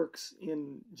works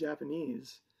in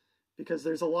Japanese, because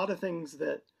there's a lot of things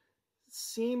that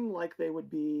seem like they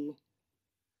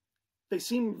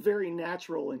seem very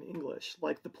natural in English,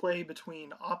 like the play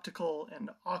between optical and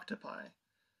octopi,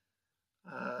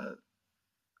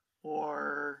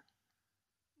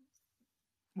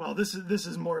 this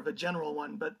is more of a general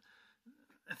one, but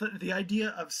the idea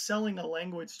of selling a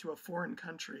language to a foreign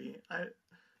country,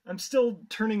 I'm still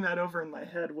turning that over in my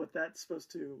head, what that's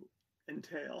supposed to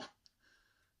entail.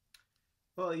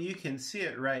 Well, you can see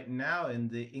it right now in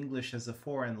the English as a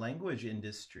foreign language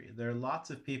industry. There are lots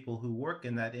of people who work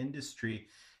in that industry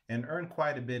and earn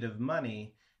quite a bit of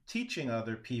money teaching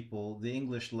other people the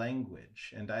English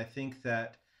language. And I think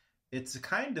that it's a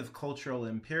kind of cultural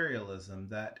imperialism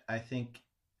that I think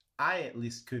I at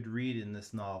least could read in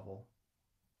this novel.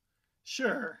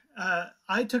 Sure.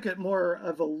 I took it more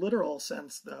of a literal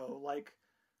sense, though. Like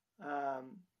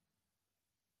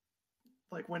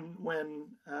when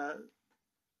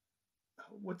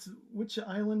which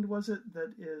island was it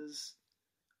that is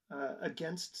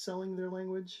against selling their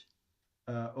language?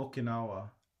 Okinawa.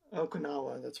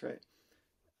 Okinawa, that's right.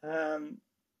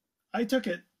 I took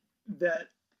it that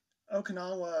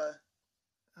Okinawa,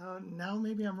 now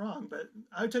maybe I'm wrong, but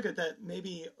I took it that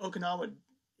maybe Okinawa,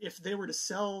 if they were to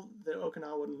sell the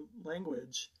Okinawan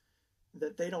language,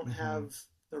 that they don't have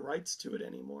the rights to it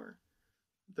anymore,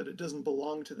 that it doesn't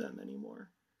belong to them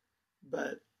anymore.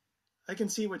 But I can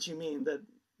see what you mean, that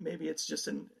maybe it's just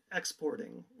an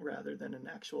exporting rather than an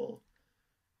actual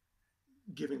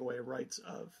giving away rights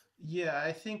of. Yeah,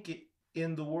 I think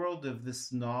in the world of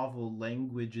this novel,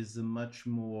 language is a much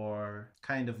more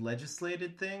kind of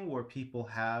legislated thing where people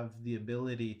have the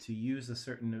ability to use a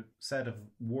certain set of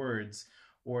words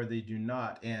or they do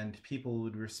not, and people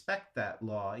would respect that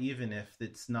law even if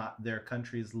it's not their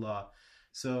country's law.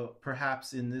 So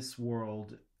perhaps in this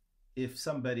world, if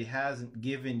somebody hasn't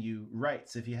given you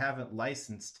rights, if you haven't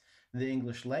licensed the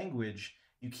English language,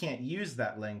 you can't use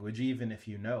that language even if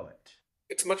you know it.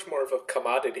 It's much more of a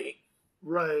commodity.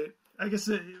 Right. I guess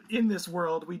in this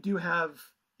world, we do have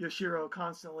Yoshiro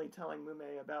constantly telling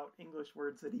Mume about English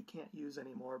words that he can't use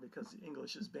anymore because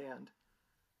English is banned.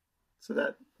 So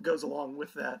that goes along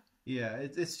with that. Yeah,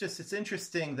 it's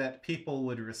interesting that people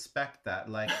would respect that.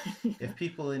 Like, if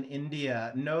people in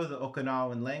India know the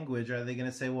Okinawan language, are they going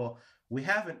to say, well, we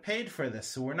haven't paid for this,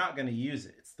 so we're not going to use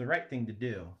it. It's the right thing to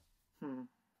do.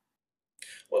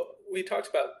 Well, we talked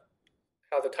about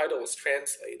how the title was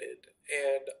translated,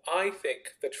 and I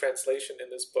think the translation in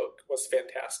this book was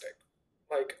fantastic.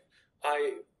 Like,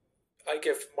 I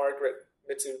give Margaret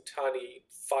Mitsutani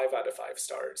 5 out of 5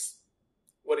 stars.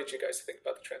 What did you guys think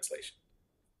about the translation?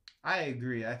 I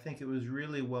agree. I think it was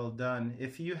really well done.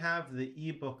 If you have the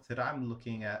ebook that I'm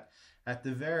looking at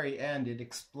the very end, it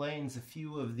explains a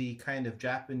few of the kind of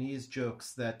Japanese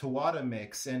jokes that Tawada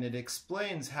makes, and it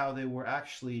explains how they were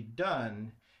actually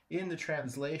done in the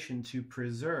translation to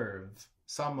preserve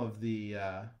some of the...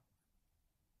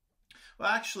 Well,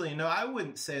 actually, no, I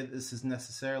wouldn't say that this is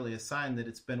necessarily a sign that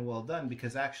it's been well done,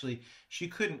 because actually she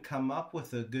couldn't come up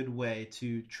with a good way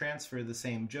to transfer the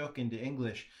same joke into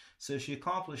English, so she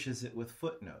accomplishes it with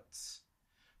footnotes.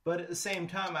 But at the same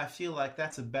time, I feel like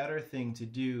that's a better thing to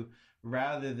do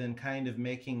rather than kind of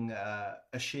making a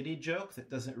shitty joke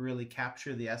that doesn't really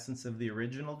capture the essence of the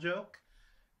original joke.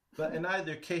 But in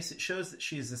either case, it shows that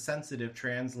she's a sensitive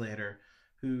translator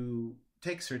who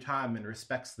takes her time and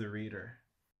respects the reader.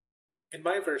 In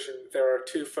my version, there are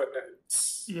 2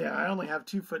 footnotes. Yeah, I only have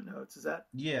 2 footnotes. Is that?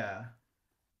 Yeah.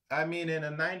 I mean, in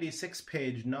a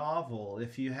 96-page novel,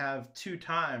 if you have two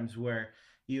times where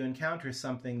you encounter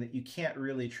something that you can't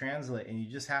really translate and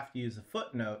you just have to use a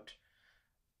footnote,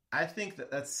 I think that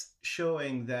that's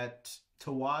showing that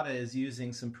Tawada is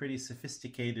using some pretty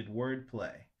sophisticated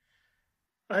wordplay.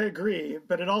 I agree,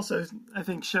 but it also, I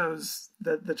think, shows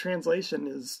that the translation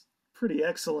is pretty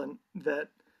excellent, that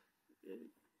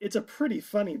it's a pretty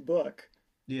funny book.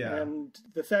 Yeah. And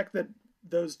the fact that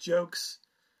those jokes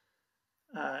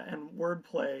and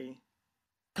wordplay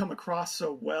come across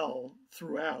so well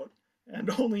throughout and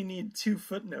only need 2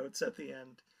 footnotes at the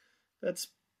end, that's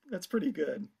pretty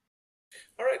good.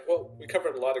 All right, well, we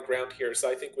covered a lot of ground here,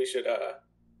 so I think we should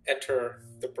enter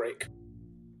the break.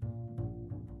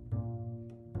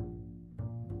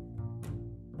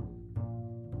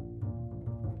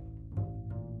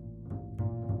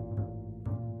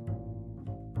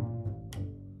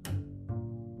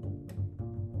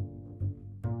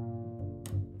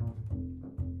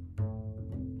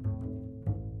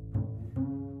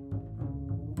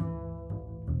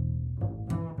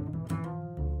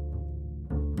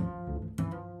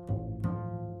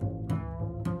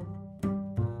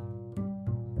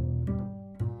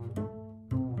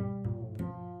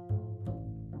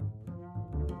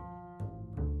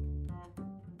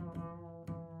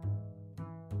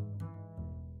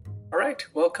 All right,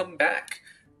 welcome back.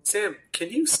 Sam, can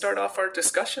you start off our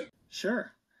discussion?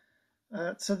 Sure.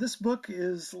 So this book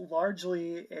is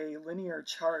largely a linear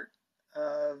chart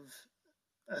of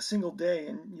a single day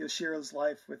in Yoshiro's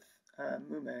life with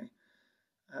Mume,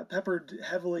 peppered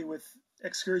heavily with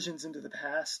excursions into the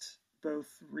past, both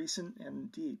recent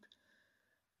and deep.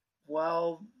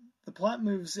 While the plot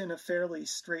moves in a fairly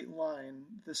straight line,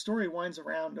 the story winds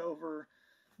around over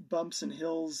bumps and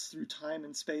hills through time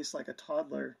and space like a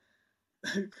toddler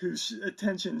whose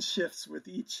attention shifts with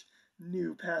each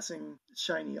new passing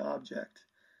shiny object.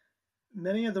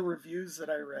 Many of the reviews that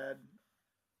I read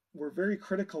were very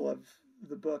critical of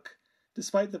the book.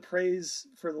 Despite the praise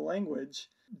for the language,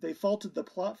 they faulted the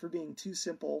plot for being too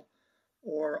simple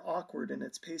or awkward in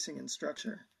its pacing and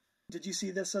structure. Did you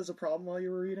see this as a problem while you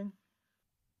were reading?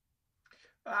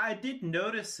 I did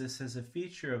notice this as a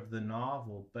feature of the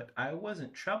novel, but I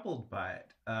wasn't troubled by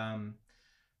it.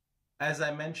 As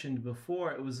I mentioned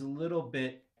before, it was a little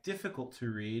bit difficult to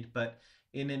read, but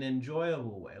in an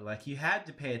enjoyable way. Like, you had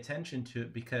to pay attention to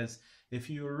it, because if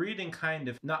you were reading kind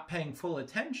of not paying full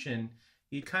attention,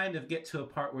 you kind of get to a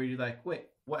part where you're like, wait,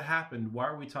 what happened? Why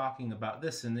are we talking about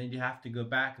this? And then you have to go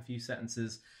back a few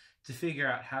sentences to figure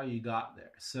out how you got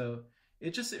there. So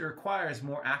it requires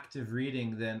more active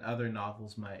reading than other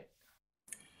novels might.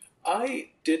 I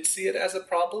did see it as a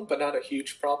problem, but not a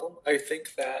huge problem. I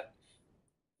think that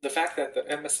the fact that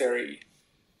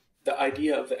the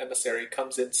idea of the emissary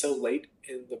comes in so late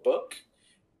in the book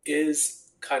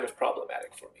is kind of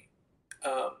problematic for me.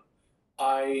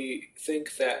 I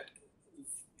think that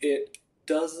it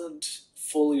doesn't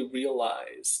fully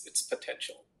realize its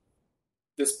potential.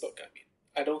 This book, I mean.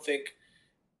 I don't think...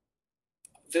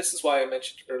 This is why I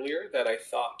mentioned earlier that I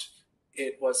thought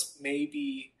it was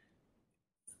maybe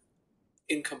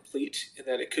incomplete in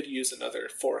that it could use another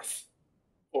 4th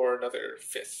or another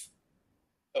 5th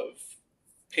of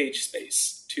page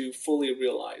space to fully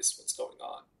realize what's going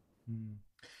on.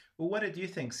 Well, what did you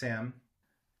think, Sam?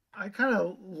 I kind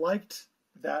of liked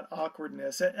that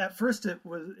awkwardness. At first, it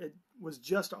was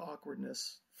just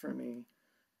awkwardness for me,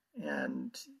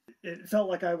 and it felt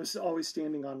like I was always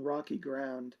standing on rocky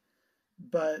ground.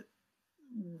 But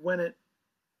when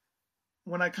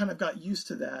I kind of got used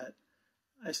to that,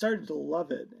 I started to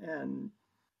love it and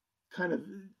kind of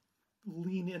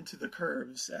lean into the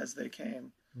curves as they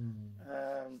came.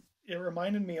 It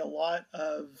reminded me a lot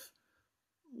of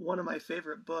one of my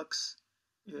favorite books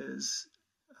is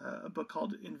a book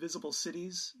called Invisible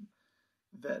Cities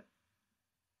that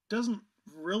doesn't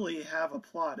really have a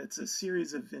plot. It's a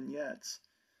series of vignettes.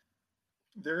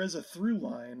 There is a through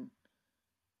line,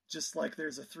 just like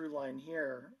there's a through line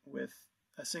here with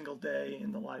a single day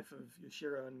in the life of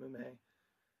Yoshiro and Mume.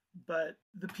 But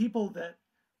the people that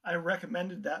I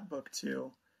recommended that book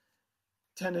to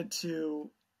tended to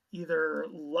either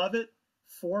love it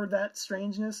for that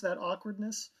strangeness, that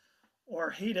awkwardness,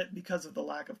 or hate it because of the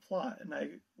lack of plot. And I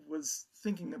was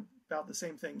thinking about the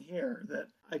same thing here, that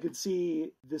I could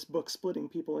see this book splitting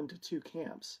people into 2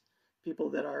 camps. People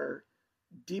that are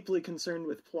deeply concerned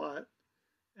with plot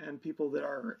and people that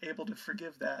are able to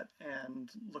forgive that and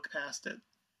look past it.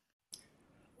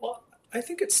 Well, I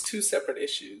think it's 2 separate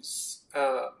issues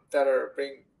that are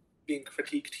being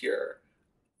critiqued here.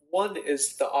 One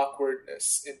is the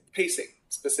awkwardness in pacing,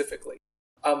 specifically.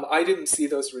 I didn't see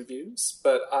those reviews,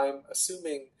 but I'm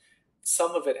assuming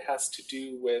some of it has to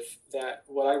do with that,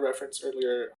 what I referenced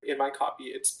earlier in my copy.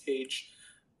 It's page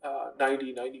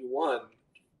 9091,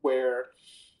 where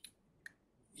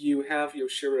you have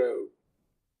Yoshiro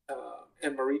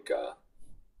and Marika.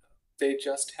 They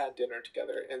just had dinner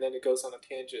together, and then it goes on a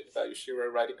tangent about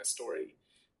Yoshiro writing a story,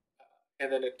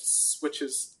 and then it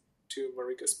switches to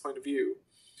Marika's point of view.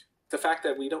 The fact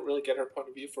that we don't really get her point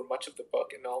of view for much of the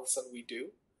book, and all of a sudden we do,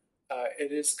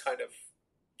 it is kind of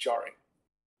jarring.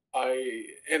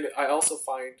 I also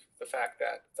find the fact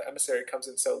that the emissary comes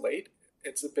in so late,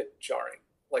 it's a bit jarring.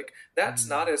 Like, that's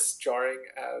not as jarring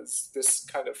as this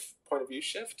kind of point of view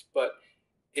shift, but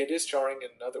it is jarring in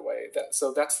another way.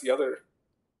 So that's the other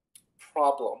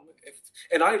problem.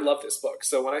 And I love this book,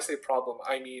 so when I say problem,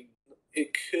 I mean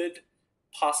it could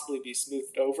possibly be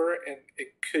smoothed over, and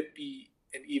it could be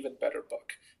an even better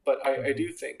book. But I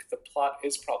do think the plot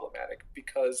is problematic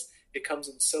because it comes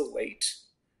in so late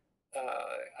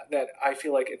that I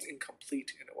feel like it's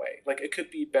incomplete in a way. Like, it could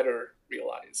be better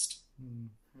realized.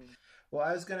 Well,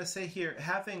 I was going to say here,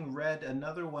 having read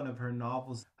another one of her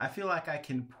novels, I feel like I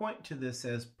can point to this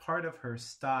as part of her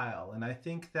style. And I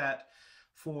think that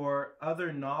for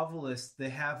other novelists, they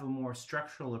have a more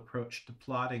structural approach to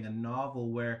plotting a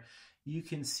novel where you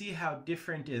can see how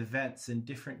different events and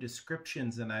different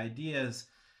descriptions and ideas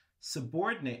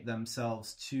subordinate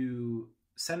themselves to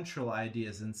central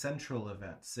ideas and central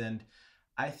events. And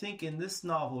I think in this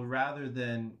novel, rather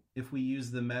than, if we use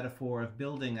the metaphor of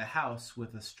building a house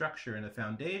with a structure and a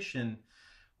foundation,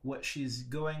 what she's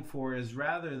going for is,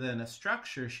 rather than a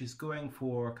structure, she's going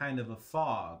for kind of a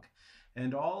fog.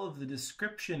 And all of the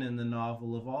description in the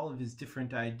novel of all of his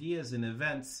different ideas and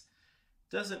events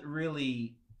doesn't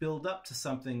really build up to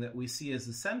something that we see as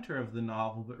the center of the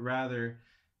novel, but rather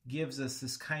gives us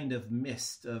this kind of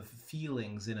mist of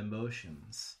feelings and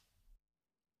emotions.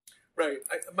 Right.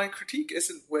 My critique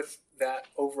isn't with that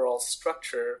overall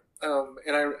structure,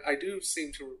 and I do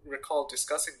seem to recall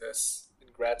discussing this in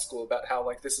grad school about how,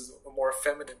 like, this is a more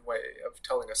feminine way of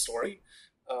telling a story,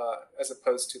 as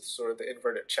opposed to sort of the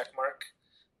inverted check mark,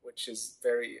 which is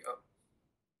very,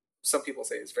 some people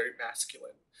say is very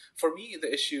masculine. For me,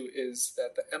 the issue is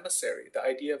that the emissary, the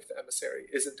idea of the emissary,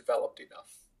 isn't developed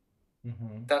enough.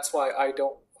 Mm-hmm. That's why I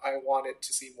wanted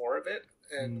to see more of it,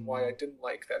 and why I didn't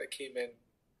like that it came in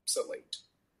so late.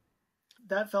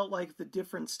 That felt like the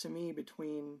difference to me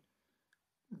between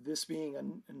this being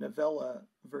a novella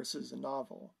versus a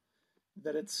novel.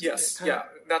 That it's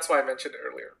that's why I mentioned it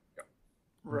earlier. Yeah.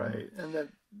 Right, and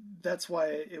that's why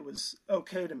it was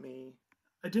okay to me.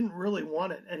 I didn't really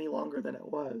want it any longer than it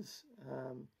was.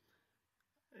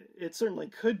 It certainly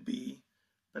could be,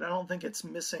 but I don't think it's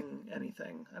missing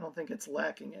anything. I don't think it's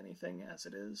lacking anything as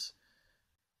it is.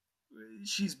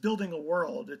 She's building a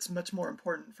world. It's much more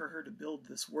important for her to build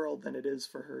this world than it is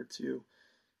for her to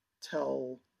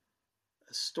tell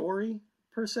a story,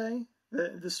 per se.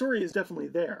 The story is definitely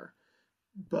there,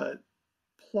 but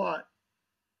plot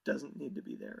doesn't need to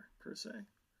be there, per se.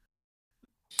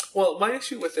 Well, my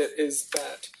issue with it is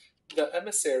that the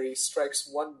emissary strikes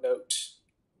one note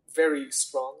very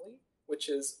strongly, which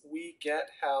is, we get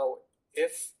how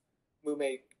if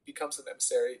Mume becomes an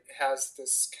emissary, it has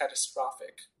this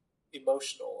catastrophic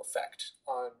emotional effect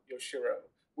on Yoshiro.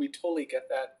 We totally get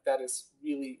that. That is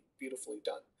really beautifully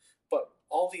done. But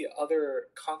all the other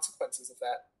consequences of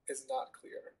that is not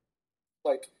clear.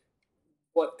 Like,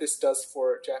 what this does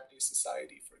for Japanese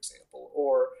society, for example,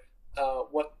 or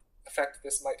what effect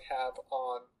this might have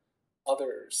on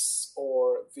others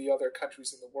or the other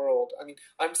countries in the world. I mean,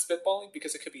 I'm spitballing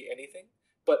because it could be anything,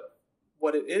 but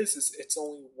what it is it's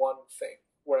only one thing.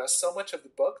 Whereas so much of the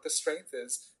book, the strength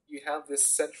is you have this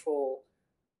central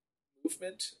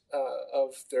movement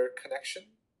of their connection,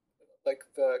 like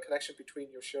the connection between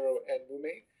Yoshiro and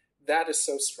Mume. That is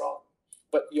so strong.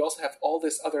 But you also have all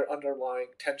this other underlying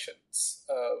tensions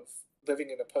of living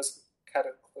in a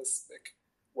post-cataclysmic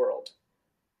world.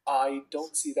 I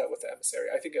don't see that with the emissary.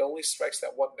 I think it only strikes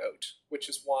that one note, which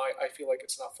is why I feel like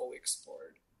it's not fully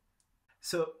explored.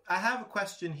 So I have a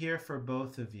question here for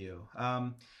both of you.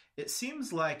 It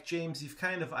seems like, James, you've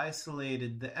kind of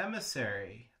isolated the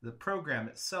emissary, the program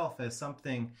itself, as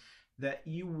something that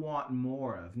you want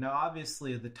more of. Now,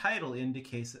 obviously, the title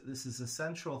indicates that this is a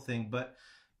central thing, but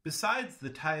besides the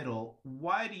title,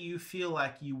 why do you feel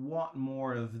like you want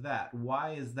more of that?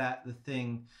 Why is that the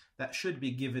thing that should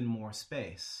be given more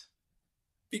space?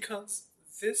 Because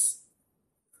this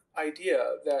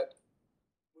idea that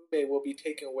Mume will be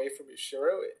taken away from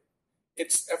Yoshiro,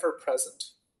 it's ever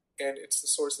present, and it's the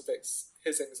source of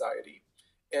his anxiety.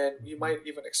 And you might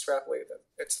even extrapolate that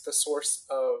it's the source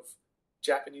of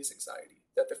Japanese anxiety,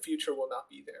 that the future will not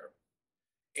be there.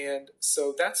 And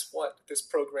so that's what this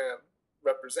program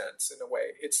represents in a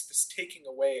way. It's this taking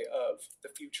away of the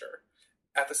future.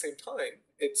 At the same time,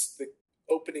 it's the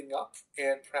opening up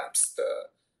and perhaps the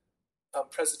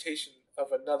presentation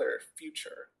of another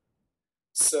future.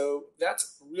 So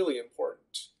that's really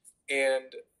important.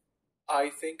 And I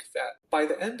think that by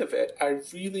the end of it, I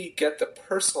really get the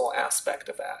personal aspect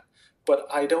of that, but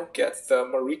I don't get the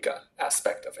Marika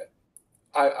aspect of it.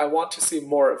 I want to see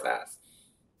more of that.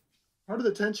 Part of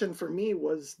the tension for me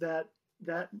was that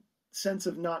sense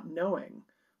of not knowing.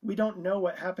 We don't know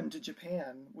what happened to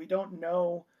Japan. We don't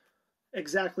know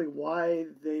exactly why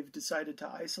they've decided to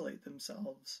isolate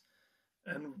themselves.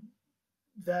 And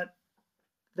that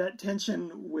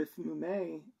tension with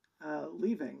Mume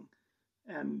leaving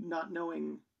and not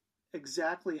knowing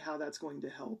exactly how that's going to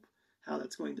help, how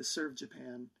that's going to serve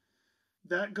Japan,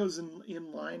 that goes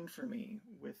in line for me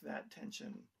with that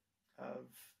tension of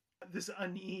this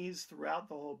unease throughout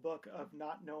the whole book of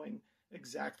not knowing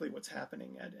exactly what's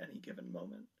happening at any given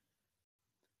moment.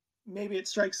 Maybe it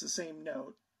strikes the same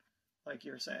note, like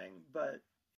you're saying, but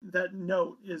that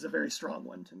note is a very strong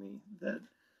one to me, that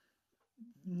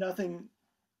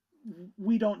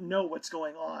we don't know what's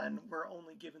going on. We're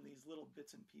only given these little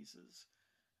bits and pieces.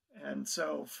 And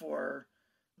so for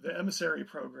the Emissary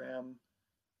program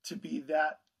to be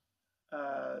that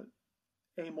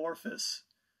amorphous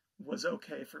was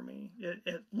okay for me.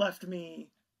 It left me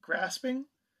grasping,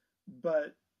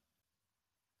 but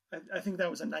I think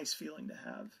that was a nice feeling to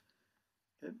have.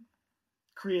 It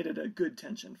created a good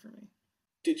tension for me.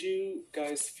 Did you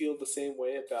guys feel the same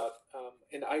way about,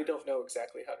 and I don't know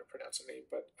exactly how to pronounce her name,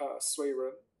 but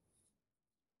Suirun,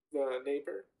 the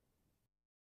neighbor?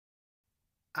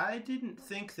 I didn't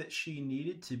think that she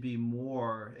needed to be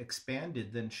more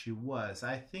expanded than she was.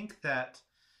 I think that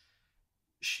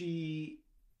she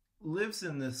lives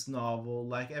in this novel,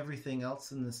 like everything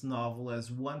else in this novel,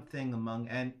 as one thing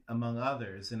among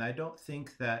others. And I don't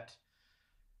think that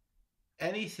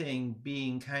anything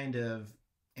being kind of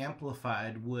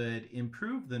amplified would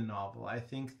improve the novel. I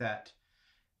think that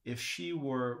if she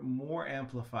were more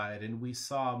amplified and we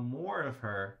saw more of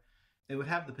her, it would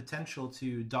have the potential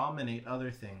to dominate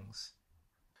other things.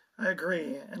 I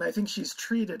agree. And I think she's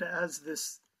treated as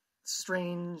this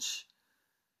strange,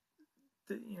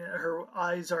 her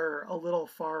eyes are a little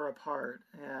far apart.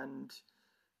 And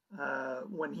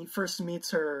when he first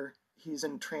meets her, he's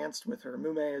entranced with her.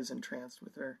 Mume is entranced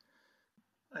with her.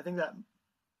 I think that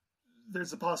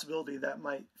there's a possibility that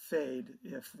might fade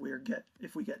if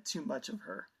we get too much of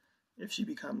her, if she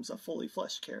becomes a fully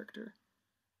fleshed character.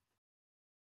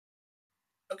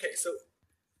 Okay, so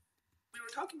we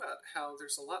were talking about how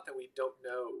there's a lot that we don't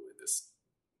know in this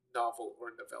novel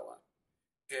or novella.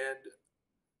 And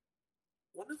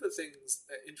one of the things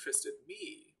that interested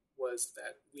me was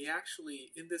that we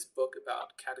actually, in this book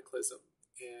about Cataclysm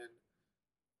and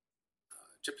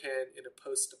Japan in a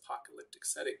post-apocalyptic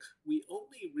setting, we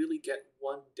only really get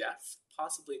one death,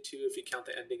 possibly two if you count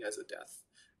the ending as a death,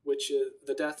 which is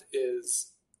the death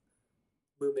is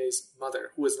Mume's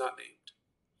mother, who is not named.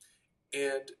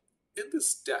 And in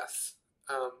this death,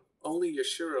 only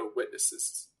Yashiro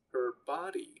witnesses her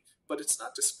body, but it's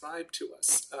not described to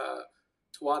us.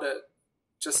 Tawada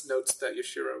just notes that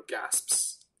Yashiro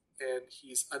gasps, and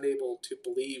he's unable to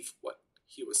believe what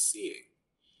he was seeing.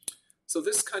 So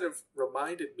this kind of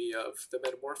reminded me of the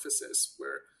Metamorphosis,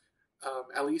 where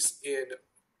at least in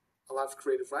a lot of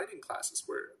creative writing classes,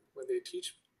 where when they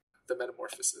teach the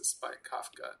Metamorphosis by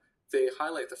Kafka, they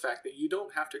highlight the fact that you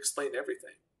don't have to explain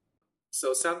everything.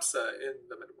 So Samsa in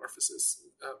the Metamorphosis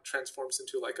transforms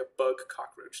into like a bug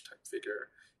cockroach type figure,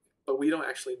 but we don't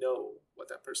actually know what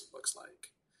that person looks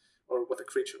like or what the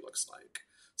creature looks like.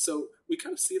 So we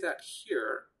kind of see that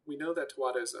here. We know that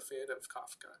Tawada is a fan of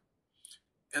Kafka.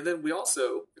 And then we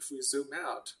also, if we zoom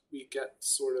out, we get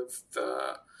sort of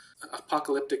the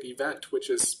apocalyptic event, which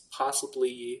is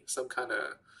possibly some kind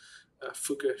of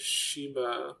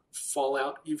Fukushima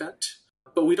fallout event.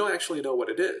 But we don't actually know what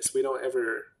it is. We don't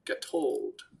ever get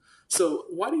told. So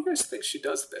why do you guys think she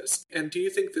does this? And do you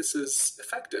think this is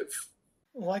effective?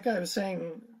 Like I was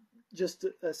saying just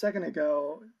a second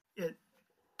ago, it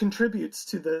contributes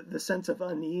to the sense of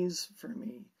unease for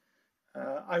me.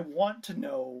 I want to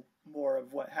know more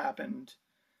of what happened,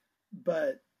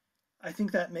 but I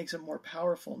think that makes it more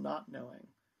powerful not knowing.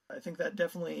 I think that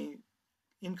definitely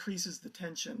increases the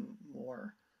tension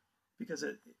more because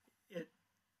it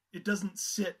doesn't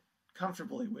sit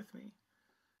comfortably with me.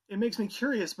 It makes me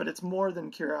curious, but it's more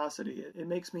than curiosity. It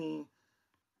makes me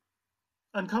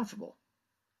uncomfortable,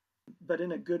 but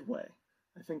in a good way.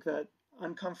 I think that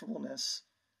uncomfortableness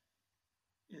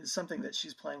is something that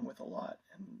she's playing with a lot,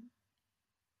 and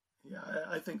Yeah,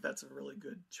 I think that's a really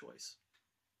good choice.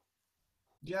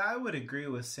 Yeah, I would agree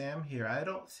with Sam here. I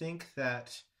don't think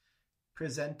that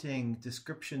presenting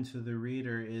description to the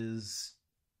reader is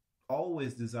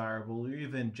always desirable or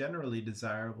even generally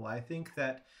desirable. I think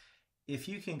that if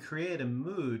you can create a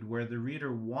mood where the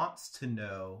reader wants to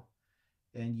know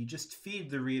and you just feed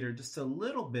the reader just a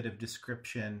little bit of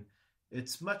description,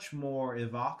 it's much more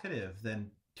evocative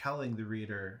than telling the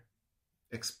reader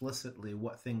explicitly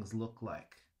what things look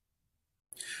like.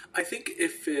 I think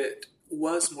if it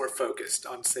was more focused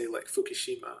on, say, like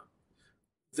Fukushima,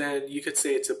 then you could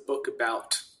say it's a book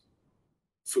about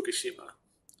Fukushima.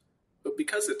 But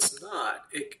because it's not,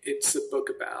 it's a book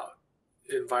about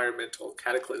environmental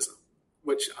cataclysm,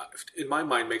 which in my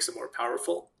mind makes it more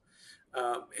powerful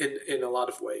in a lot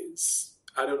of ways.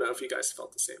 I don't know if you guys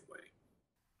felt the same way.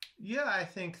 Yeah, I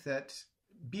think that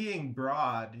being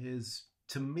broad is,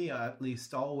 to me at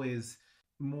least, always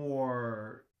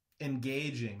more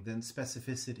engaging than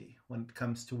specificity when it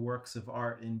comes to works of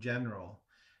art in general.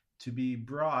 To be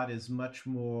broad is much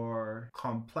more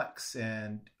complex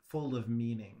and full of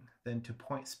meaning than to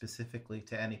point specifically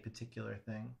to any particular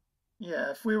thing.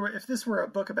 Yeah, if this were a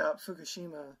book about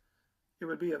Fukushima, it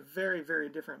would be a very, very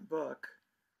different book.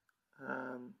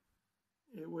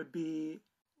 It would be,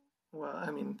 well, I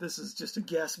mean, this is just a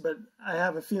guess, but I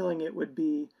have a feeling it would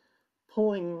be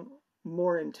pulling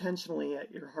more intentionally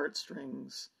at your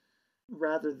heartstrings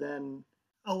rather than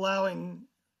allowing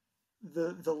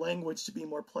the language to be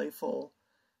more playful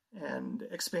and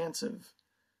expansive,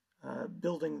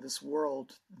 building this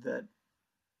world that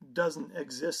doesn't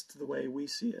exist the way we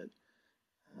see it.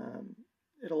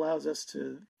 It allows us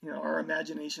to, our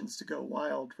imaginations to go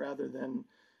wild rather than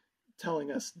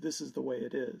telling us this is the way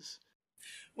it is.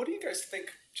 What do you guys think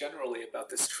generally about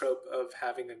this trope of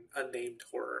having an unnamed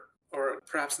horror? Or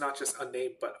perhaps not just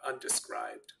unnamed, but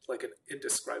undescribed, like an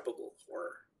indescribable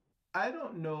horror? I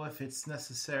don't know if it's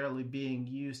necessarily being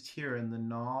used here in the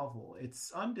novel.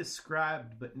 It's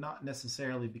undescribed, but not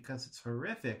necessarily because it's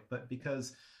horrific, but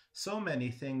because so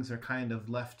many things are kind of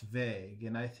left vague.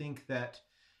 And I think that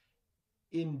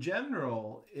in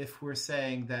general, if we're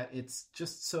saying that it's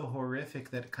just so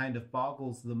horrific that it kind of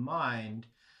boggles the mind,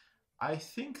 I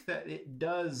think that it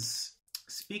does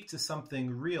speak to something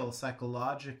real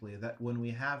psychologically, that when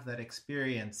we have that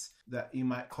experience that you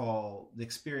might call the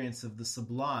experience of the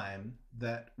sublime,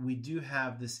 that we do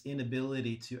have this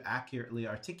inability to accurately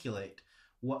articulate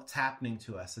what's happening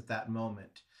to us at that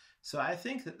moment. So I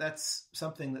think that that's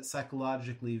something that's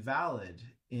psychologically valid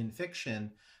in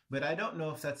fiction, but I don't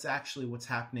know if that's actually what's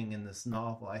happening in this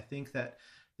novel. I think that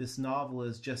this novel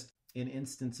is just an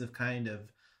instance of kind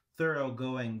of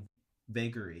thoroughgoing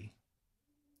vagary.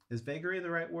 Is vagary the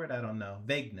right word? I don't know.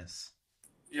 Vagueness.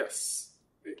 Yes,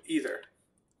 either.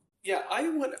 Yeah,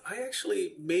 I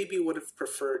actually maybe would have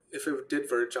preferred if it did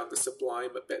verge on the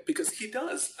sublime a bit, because she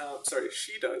does,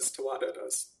 Tawada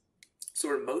does,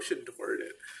 sort of motion toward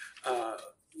it.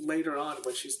 Later on,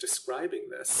 when she's describing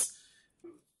this,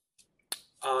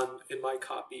 in my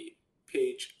copy,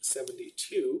 page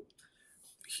 72,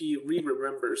 he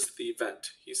remembers the event.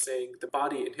 He's saying the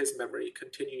body in his memory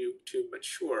continued to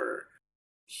mature.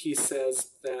 He says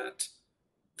that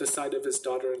the sight of his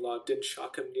daughter-in-law didn't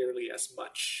shock him nearly as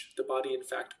much. The body, in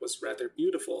fact, was rather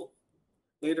beautiful.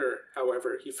 Later,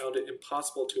 however, he found it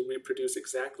impossible to reproduce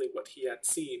exactly what he had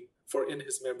seen, for in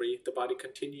his memory, the body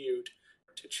continued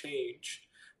to change.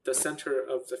 The center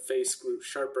of the face grew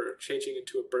sharper, changing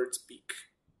into a bird's beak.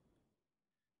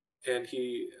 And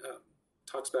he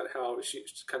talks about how she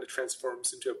kind of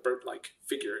transforms into a bird-like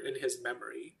figure in his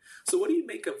memory. So what do you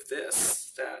make of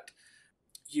this, that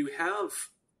you have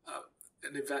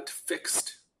an event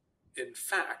fixed? In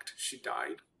fact, she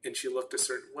died and she looked a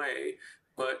certain way,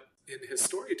 but in his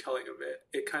storytelling of it,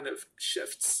 it kind of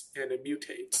shifts and it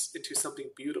mutates into something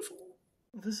beautiful.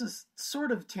 This is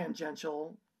sort of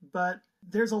tangential, but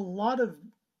there's a lot of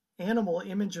animal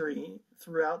imagery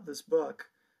throughout this book,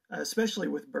 especially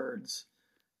with birds.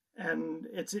 And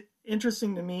it's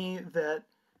interesting to me that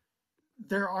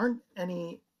there aren't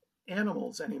any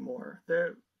animals anymore.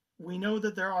 We know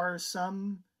that there are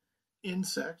some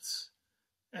insects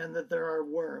and that there are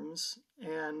worms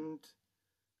and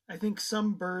I think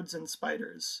some birds and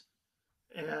spiders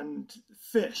and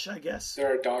fish, I guess.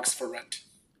 There are dogs for rent.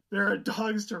 There are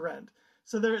dogs to rent.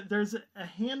 So there's a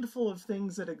handful of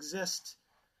things that exist,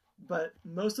 but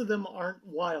most of them aren't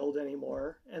wild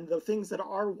anymore. And the things that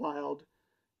are wild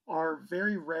are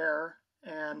very rare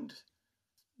and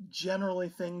generally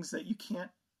things that you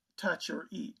can't touch or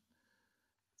eat.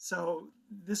 So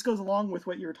this goes along with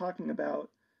what you were talking about,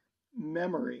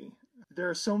 memory. There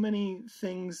are so many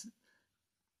things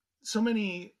so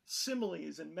many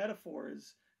similes and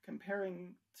metaphors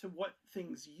comparing to what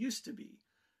things used to be.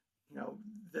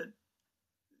 That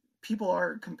people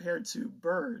are compared to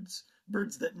birds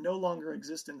that no longer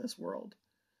exist in this world.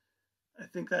 I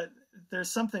think that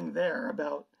there's something there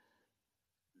about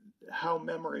how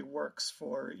memory works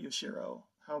for Yoshiro,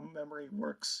 how memory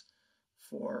works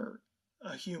for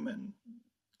a human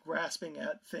grasping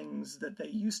at things that they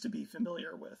used to be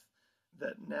familiar with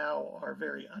that now are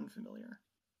very unfamiliar.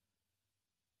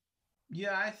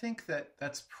 Yeah, I think that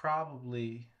that's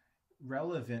probably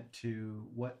relevant to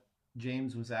what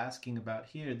James was asking about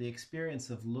here, the experience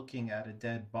of looking at a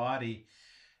dead body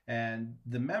and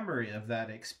the memory of that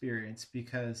experience,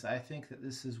 because I think that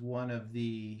this is one of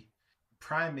the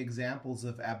prime examples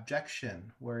of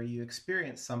abjection, where you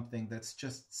experience something that's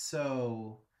just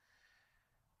so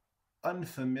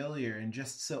unfamiliar and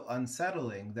just so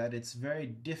unsettling that it's very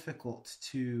difficult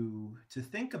to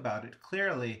think about it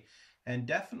clearly, and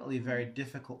definitely very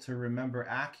difficult to remember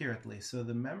accurately. So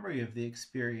the memory of the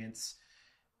experience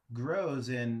grows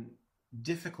in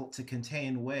difficult to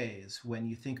contain ways when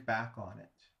you think back on it.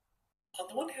 On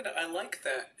the one hand, I like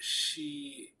that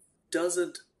she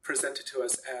doesn't present it to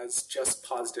us as just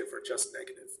positive or just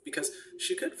negative, because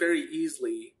she could very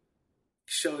easily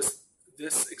show us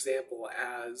this example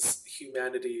as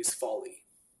humanity's folly.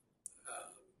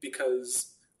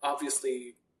 Because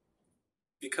obviously,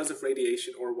 because of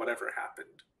radiation or whatever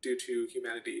happened due to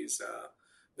humanity's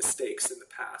mistakes in the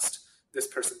past, this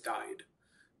person died.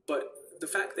 But the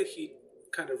fact that he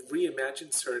kind of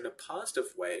reimagines her in a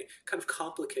positive way kind of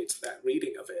complicates that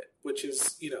reading of it, which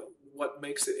is, what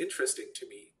makes it interesting to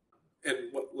me.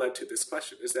 And what led to this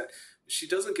question is that she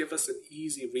doesn't give us an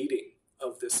easy reading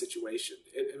of this situation.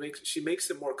 She makes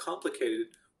it more complicated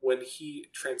when he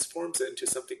transforms it into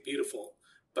something beautiful.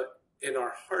 But in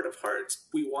our heart of hearts,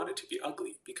 we want it to be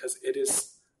ugly because it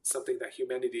is something that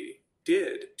humanity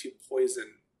did to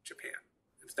poison Japan.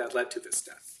 That led to this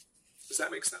death. Does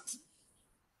that make sense?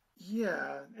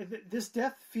 Yeah, this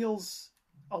death feels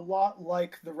a lot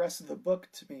like the rest of the book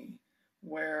to me,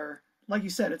 where, like you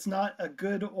said, it's not a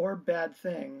good or bad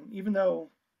thing, even though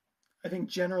I think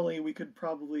generally we could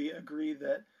probably agree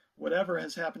that whatever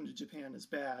has happened to Japan is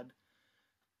bad.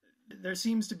 There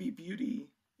seems to be beauty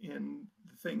in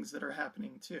the things that are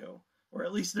happening too, or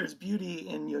at least there's beauty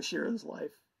in Yoshiro's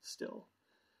life still.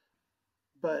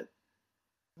 But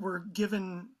we're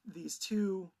given these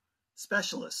two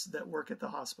specialists that work at the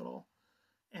hospital,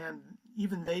 and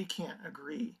even they can't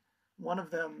agree. One of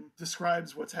them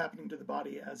describes what's happening to the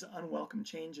body as unwelcome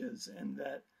changes and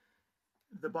that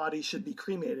the body should be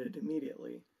cremated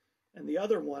immediately. And the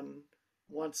other one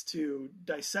wants to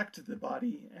dissect the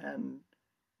body and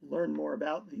learn more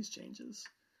about these changes.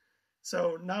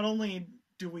 So not only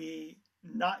do we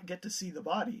not get to see the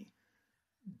body,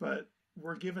 but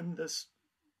we're given this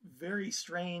very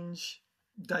strange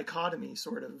dichotomy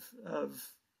sort of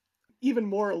even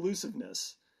more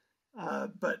elusiveness,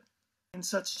 but in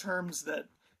such terms that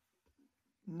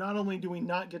not only do we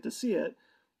not get to see it,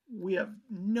 we have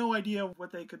no idea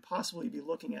what they could possibly be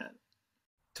looking at.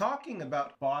 Talking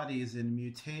about bodies and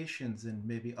mutations and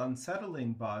maybe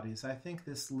unsettling bodies, I think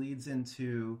this leads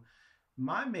into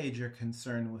my major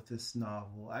concern with this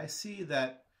novel. I see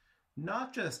that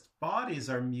not just bodies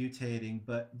are mutating,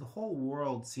 but the whole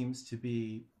world seems to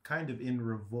be kind of in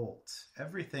revolt.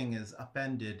 Everything is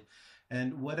upended,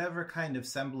 and whatever kind of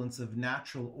semblance of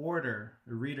natural order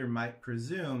a reader might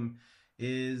presume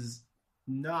is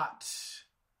not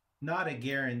a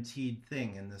guaranteed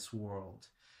thing in this world.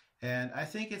 And I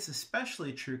think it's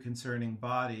especially true concerning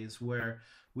bodies, where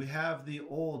we have the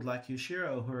old, like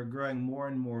Yoshiro, who are growing more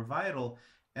and more vital,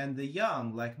 and the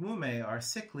young, like Mume, are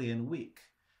sickly and weak.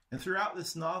 And throughout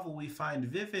this novel, we find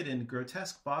vivid and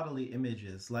grotesque bodily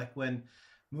images, like when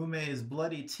Mume's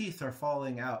bloody teeth are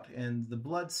falling out and the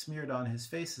blood smeared on his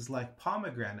face is like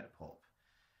pomegranate pulp.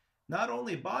 Not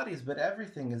only bodies, but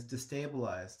everything is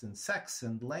destabilized, and sex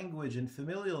and language and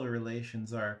familial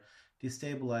relations are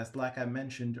destabilized, like I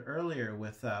mentioned earlier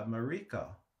with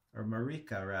Marika,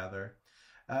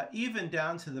 even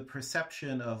down to the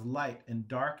perception of light and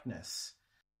darkness.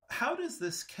 How does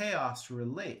this chaos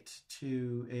relate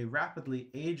to a rapidly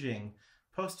aging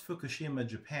post-Fukushima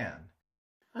Japan?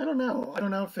 I don't know. I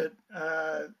don't know if it...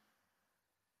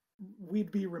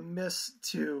 we'd be remiss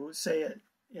to say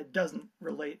it doesn't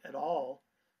relate at all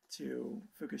to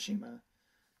Fukushima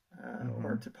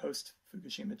or to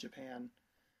post-Fukushima Japan.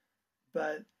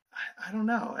 But I don't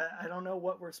know. I don't know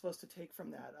what we're supposed to take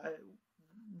from that.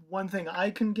 One thing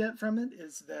I can get from it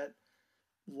is that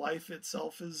life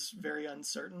itself is very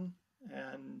uncertain,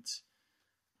 and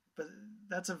but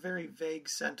that's a very vague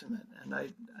sentiment, and I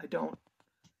don't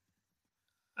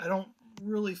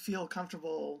really feel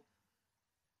comfortable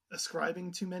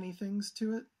ascribing too many things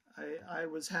to it. I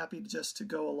was happy just to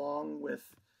go along with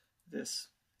this,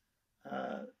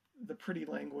 the pretty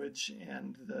language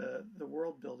and the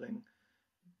world building.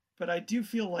 But I do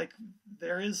feel like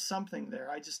there is something there.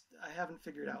 I haven't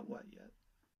figured out what yet.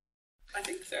 I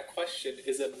think that question,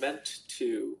 is it meant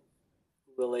to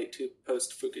relate to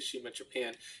post-Fukushima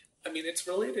Japan? I mean, it's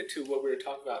related to what we were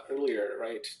talking about earlier,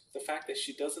 right? The fact that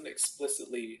she doesn't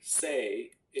explicitly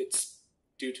say it's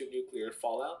due to nuclear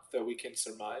fallout, though we can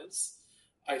surmise,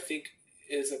 I think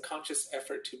is a conscious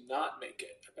effort to not make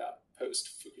it about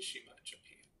post-Fukushima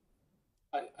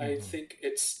Japan. I think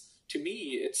to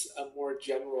me, it's a more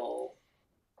general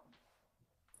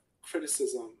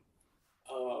criticism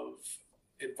of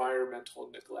environmental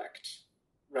neglect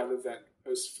rather than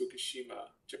post-Fukushima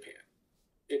Japan.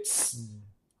 It's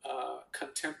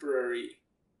contemporary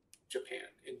Japan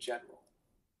in general.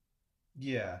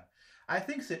 Yeah. I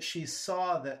think that she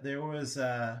saw that there was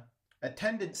a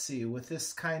tendency with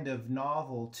this kind of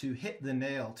novel to hit the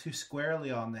nail too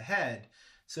squarely on the head.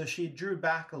 So she drew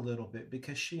back a little bit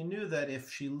because she knew that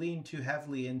if she leaned too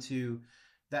heavily into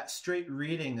that straight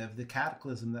reading of the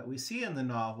cataclysm that we see in the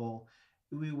novel,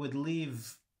 we would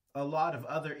leave a lot of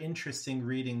other interesting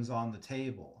readings on the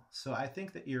table. So I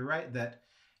think that you're right that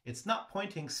it's not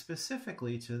pointing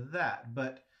specifically to that,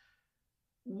 but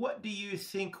what do you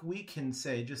think we can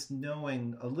say, just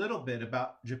knowing a little bit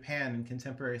about Japan and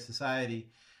contemporary society?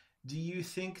 Do you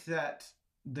think that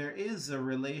there is a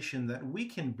relation that we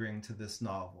can bring to this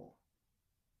novel?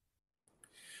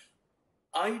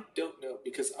 I don't know,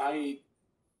 because I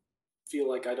feel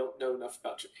like I don't know enough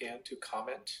about Japan to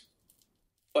comment.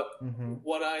 But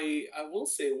what I will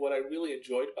say, what I really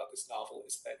enjoyed about this novel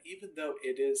is that even though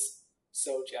it is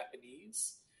so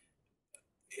Japanese,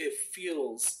 it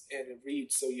feels and it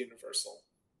reads so universal,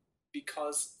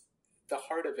 because the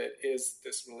heart of it is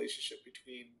this relationship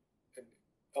between an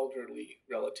elderly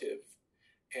relative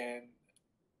and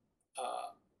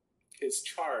his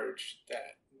charge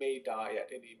that may die at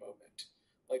any moment.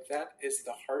 Like, that is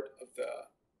the heart of the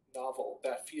novel.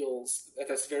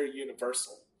 That's very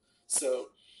universal. So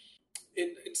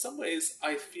in some ways,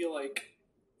 I feel like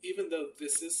even though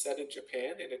this is set in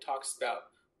Japan and it talks about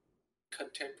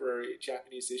contemporary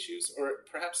Japanese issues, or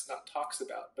perhaps not talks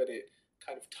about, but it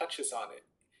kind of touches on it,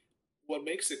 what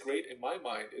makes it great in my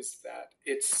mind is that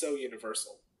it's so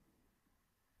universal.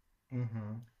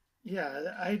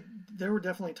 Yeah, there were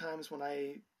definitely times when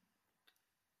I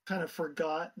kind of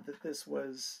forgot that this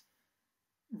was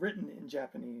written in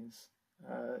Japanese.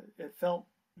 It felt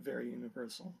very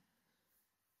universal.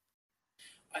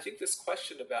 I think this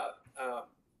question about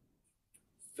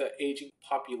the aging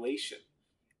population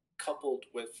coupled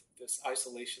with this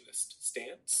isolationist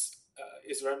stance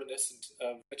is reminiscent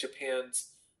of Japan's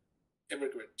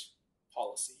immigrant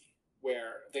policy,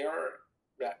 where they are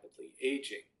rapidly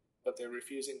aging, but they're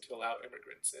refusing to allow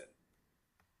immigrants in.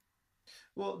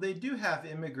 Well, they do have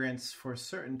immigrants for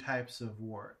certain types of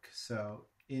work. So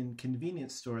in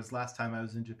convenience stores, last time I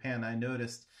was in Japan, I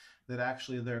noticed that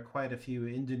actually there are quite a few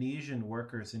Indonesian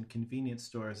workers in convenience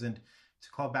stores. And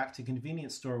to call back to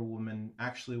Convenience Store Woman,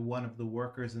 actually one of the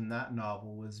workers in that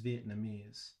novel was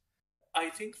Vietnamese. I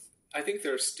think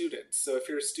they're students. So if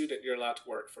you're a student, you're allowed to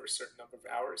work for a certain number of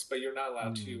hours, but you're not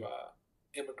allowed to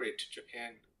immigrate to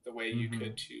Japan the way you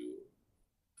could to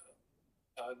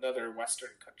another Western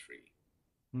country.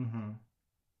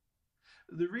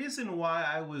 The reason why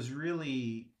I was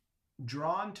really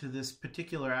drawn to this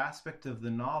particular aspect of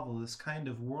the novel, this kind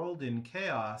of world in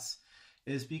chaos,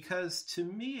 is because to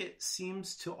me it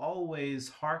seems to always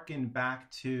harken back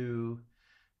to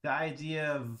the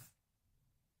idea of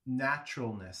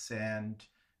naturalness and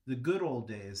the good old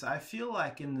days. I feel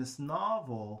like in this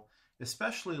novel,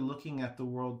 especially looking at the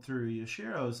world through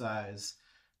Yoshiro's eyes,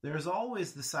 there's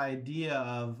always this idea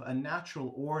of a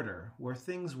natural order where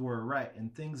things were right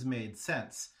and things made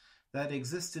sense that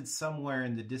existed somewhere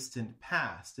in the distant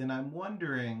past. And I'm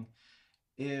wondering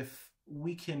if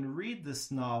we can read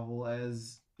this novel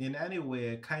as, in any way,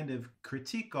 a kind of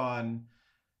critique on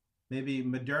maybe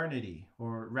modernity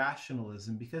or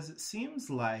rationalism, because it seems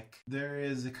like there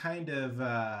is a kind of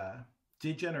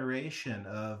degeneration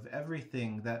of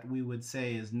everything that we would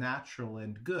say is natural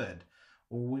and good,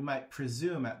 or we might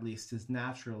presume at least is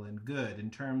natural and good, in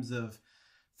terms of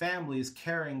families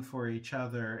caring for each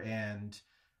other and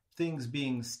things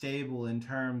being stable in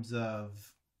terms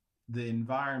of the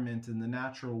environment and the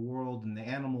natural world and the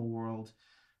animal world.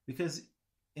 Because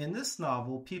in this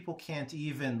novel, people can't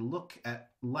even look at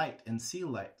light and see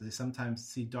light. They sometimes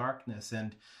see darkness,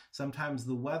 and sometimes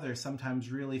the weather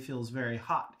sometimes really feels very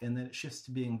hot, and then it shifts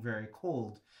to being very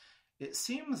cold. It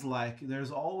seems like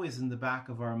there's always in the back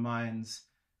of our minds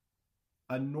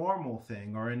a normal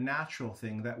thing or a natural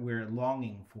thing that we're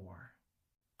longing for.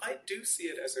 I do see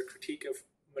it as a critique of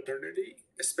modernity,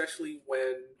 especially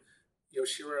when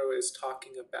Yoshiro is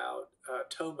talking about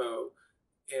Tomo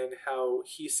and how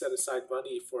he set aside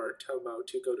money for Tomo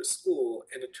to go to school,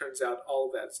 and it turns out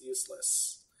all that's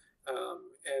useless.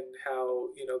 And how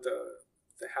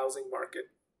the housing market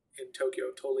in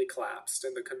Tokyo totally collapsed,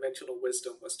 and the conventional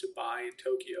wisdom was to buy in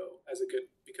Tokyo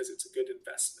because it's a good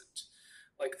investment.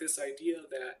 Like this idea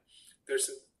that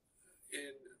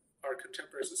in our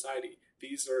contemporary society,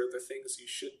 these are the things you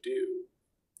should do,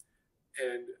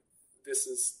 and this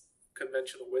is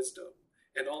conventional wisdom,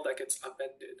 and all that gets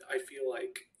upended. I feel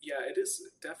like, yeah, it is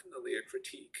definitely a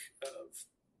critique of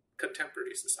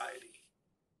contemporary society.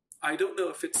 I don't know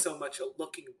if it's so much a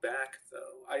looking back,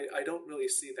 though. I don't really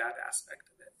see that aspect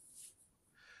of it.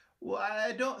 Well,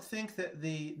 I don't think that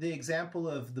the example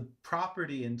of the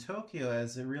property in Tokyo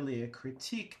is really a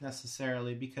critique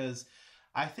necessarily, because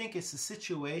I think it's a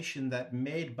situation that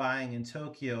made buying in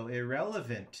Tokyo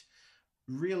irrelevant.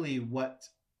 Really, what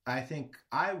I think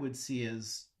I would see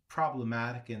as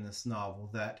problematic in this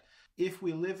novel, that if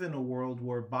we live in a world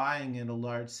where buying in a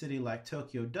large city like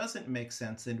Tokyo doesn't make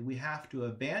sense and we have to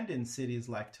abandon cities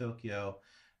like Tokyo,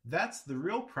 that's the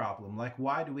real problem. Like,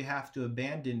 why do we have to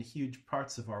abandon huge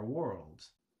parts of our world?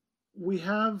 We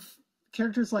have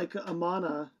characters like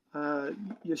Amana,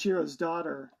 Yoshiro's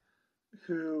daughter,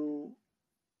 who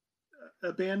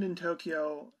abandoned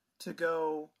Tokyo to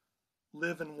go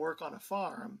live and work on a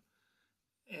farm.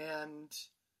 And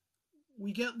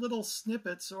we get little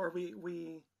snippets, or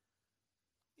I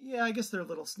guess they're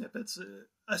little snippets,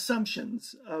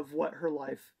 assumptions of what her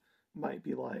life might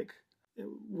be like.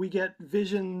 We get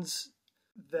visions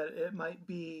that it might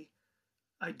be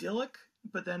idyllic,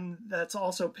 but then that's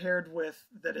also paired with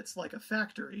that it's like a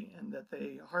factory and that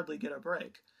they hardly get a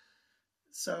break.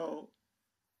 So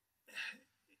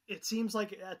it seems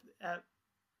like at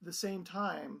the same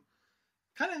time,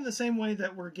 kind of in the same way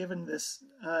that we're given this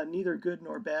neither good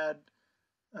nor bad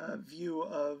view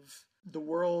of the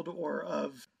world or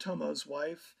of Tomo's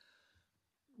wife,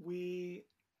 we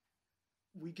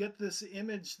get this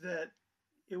image that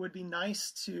it would be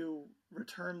nice to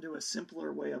return to a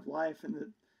simpler way of life,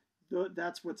 and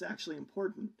that's what's actually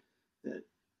important. That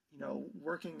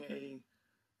working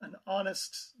an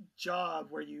honest job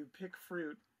where you pick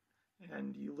fruit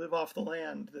and you live off the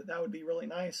land, that would be really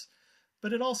nice.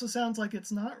 But it also sounds like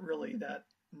it's not really that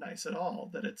nice at all,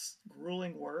 that it's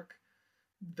grueling work,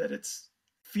 that it's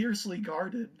fiercely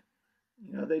guarded.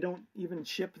 They don't even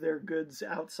ship their goods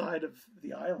outside of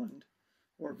the island,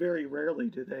 or very rarely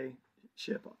do they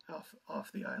ship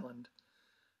off the island.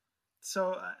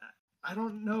 So I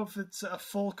don't know if it's a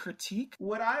full critique.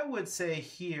 What I would say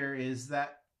here is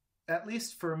that, at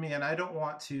least for me, and I don't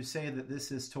want to say that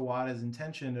this is Tawada's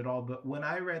intention at all, but when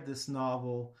I read this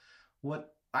novel,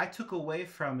 what I took away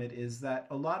from it is that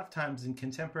a lot of times in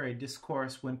contemporary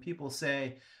discourse, when people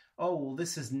say, oh, well,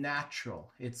 this is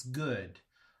natural, it's good,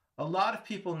 a lot of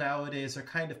people nowadays are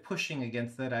kind of pushing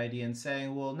against that idea and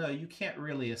saying, well, no, you can't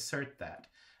really assert that.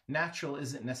 Natural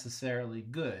isn't necessarily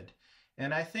good.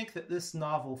 And I think that this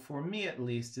novel, for me at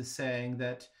least, is saying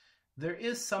that there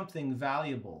is something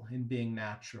valuable in being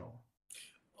natural.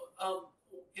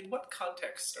 In what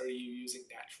context are you using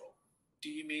natural? Do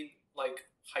you mean like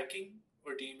hiking,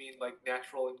 or do you mean like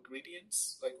natural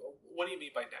ingredients? Like, what do you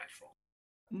mean by natural?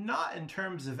 Not in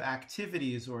terms of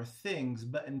activities or things,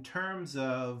 but in terms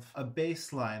of a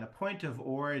baseline, a point of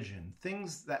origin,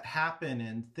 things that happen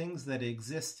and things that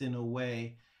exist in a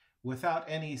way without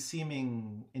any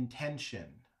seeming intention,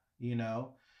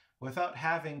 without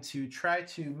having to try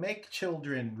to make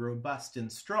children robust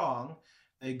and strong.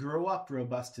 They grow up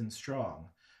robust and strong.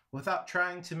 Without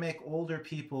trying to make older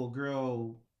people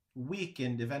grow weak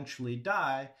and eventually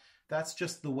die. That's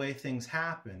just the way things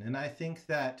happen. And I think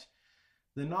that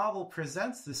the novel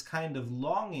presents this kind of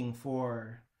longing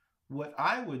for what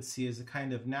I would see as a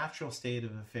kind of natural state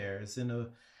of affairs in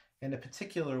a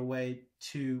particular way,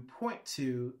 to point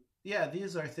to, yeah,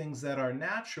 these are things that are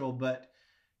natural, but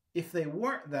if they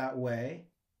weren't that way,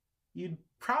 you'd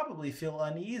probably feel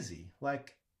uneasy.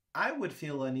 Like, I would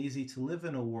feel uneasy to live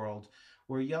in a world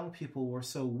where young people were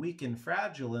so weak and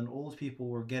fragile and old people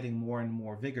were getting more and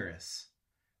more vigorous.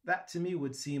 That to me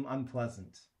would seem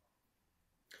unpleasant.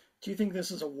 Do you think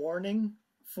this is a warning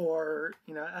for,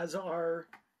 as our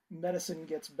medicine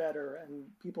gets better and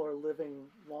people are living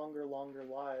longer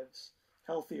lives,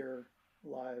 healthier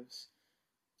lives.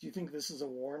 Do you think this is a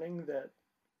warning that,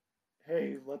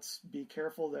 hey, let's be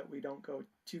careful that we don't go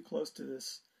too close to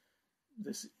this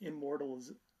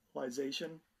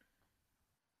immortalization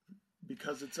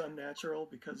because it's unnatural,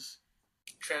 because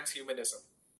transhumanism?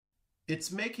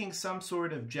 It's making some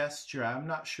sort of gesture. I'm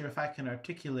not sure if I can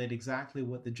articulate exactly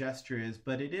what the gesture is,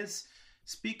 but it is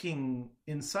speaking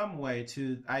in some way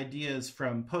to ideas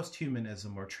from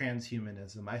posthumanism or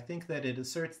transhumanism. I think that it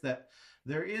asserts that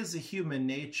there is a human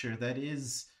nature that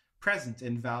is present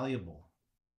and valuable.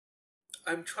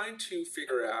 I'm trying to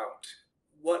figure out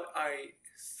what I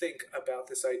think about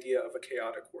this idea of a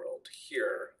chaotic world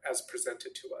here as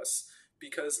presented to us,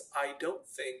 because I don't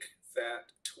think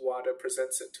that Tawada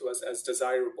presents it to us as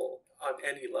desirable on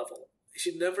any level.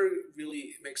 She never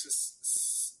really makes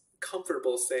us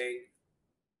comfortable saying,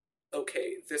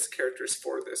 okay, this character is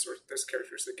for this or this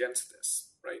character is against this,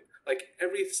 right? Like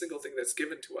every single thing that's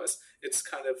given to us, it's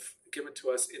kind of given to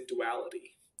us in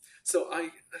duality. So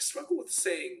I struggle with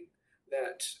saying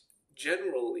that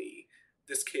generally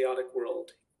this chaotic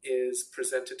world is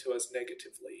presented to us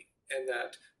negatively and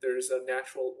that there's a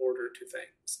natural order to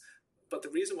things. But the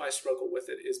reason why I struggle with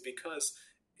it is because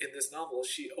in this novel,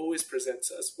 she always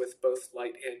presents us with both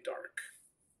light and dark,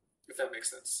 if that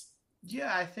makes sense.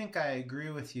 Yeah, I think I agree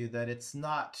with you that it's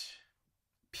not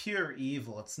pure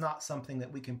evil. It's not something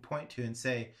that we can point to and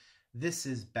say, this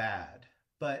is bad.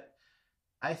 But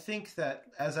I think that,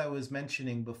 as I was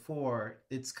mentioning before,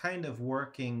 it's kind of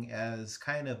working as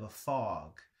kind of a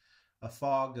fog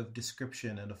of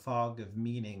description and a fog of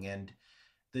meaning. And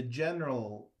the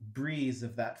general breeze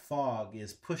of that fog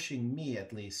is pushing me,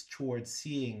 at least, towards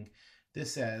seeing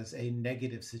this as a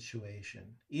negative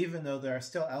situation. Even though there are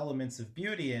still elements of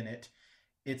beauty in it,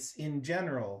 it's in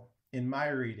general, in my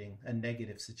reading, a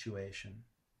negative situation.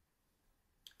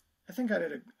 I think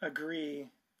I'd agree.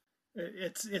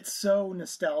 It's so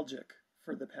nostalgic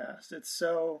for the past. It's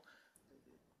so,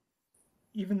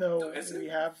 even though we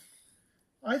have,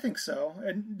 I think so,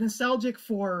 and nostalgic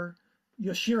for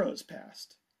Yoshiro's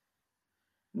past.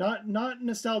 Not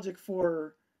nostalgic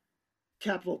for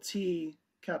capital T,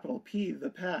 capital P, the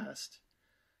past.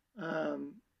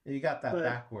 You got that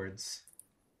backwards.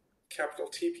 Capital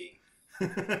TP.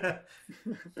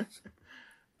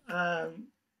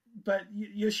 But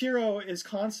Yoshiro is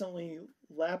constantly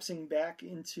lapsing back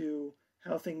into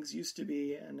how things used to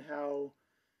be and how,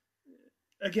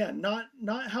 again,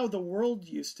 not how the world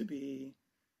used to be,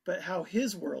 but how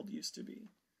his world used to be.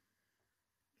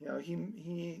 You know,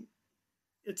 he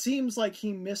it seems like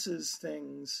he misses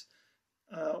things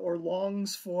or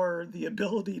longs for the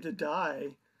ability to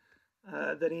die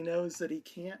that he knows that he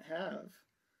can't have.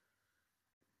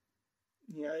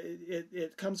 You know,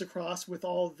 it comes across with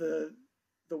all the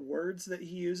words that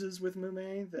he uses with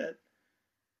Mume, that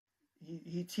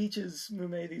he teaches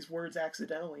Mume these words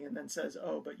accidentally and then says,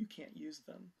 oh, but you can't use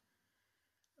them.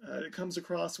 It comes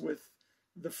across with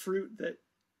the fruit that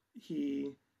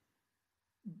he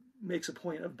makes a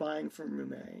point of buying from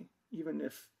Mume, even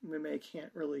if Mume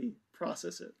can't really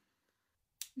process it.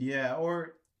 Yeah,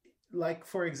 or like,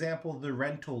 for example, the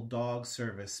rental dog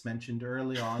service mentioned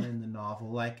early on in the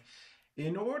novel. Like,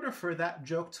 in order for that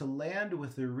joke to land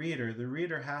with the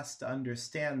reader has to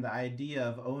understand the idea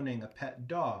of owning a pet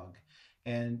dog.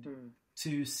 And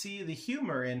to see the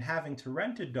humor in having to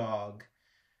rent a dog,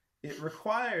 it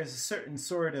requires a certain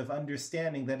sort of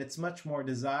understanding that it's much more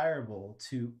desirable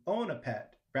to own a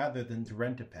pet rather than to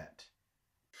rent a pet.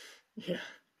 Yeah.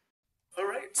 All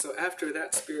right, so after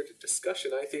that spirited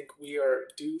discussion, I think we are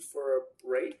due for a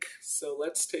break. So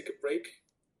let's take a break.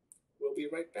 We'll be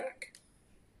right back.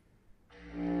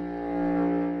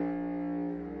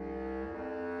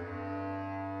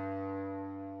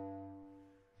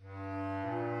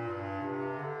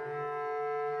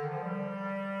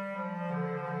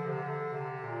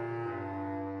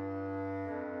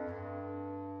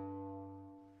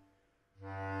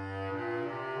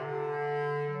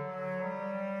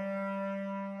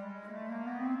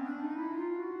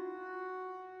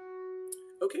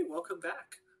 Okay, welcome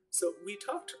back. So we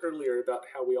talked earlier about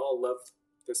how we all loved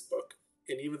this book.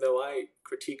 And even though I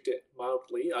critiqued it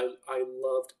mildly, I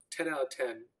loved 10 out of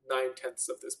 10, 9/10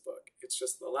 of this book. It's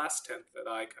just the last 10th that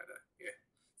I kind of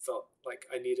felt like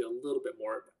I needed a little bit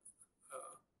more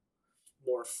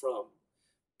from.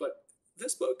 But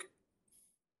this book,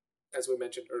 as we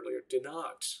mentioned earlier, did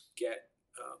not get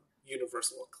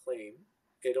universal acclaim.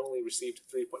 It only received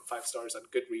 3.5 stars on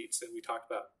Goodreads, and we talked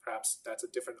about perhaps that's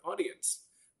a different audience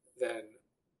than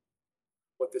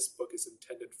what this book is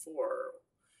intended for.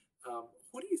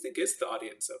 Who do you think is the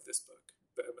audience of this book?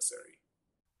 The Emissary?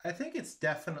 I think it's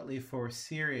definitely for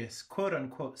serious, quote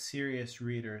unquote, serious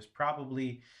readers.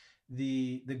 Probably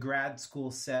the grad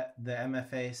school set, the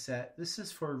MFA set. This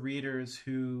is for readers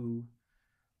who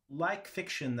like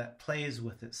fiction that plays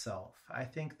with itself. I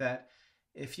think that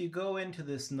if you go into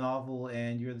this novel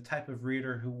and you're the type of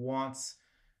reader who wants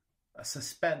a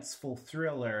suspenseful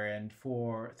thriller and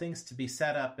for things to be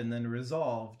set up and then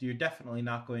resolved, you're definitely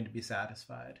not going to be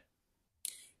satisfied.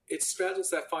 It straddles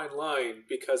that fine line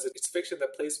because it's fiction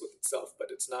that plays with itself, but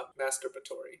it's not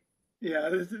masturbatory. Yeah,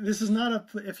 this is not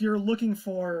if you're looking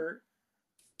for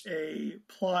a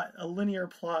linear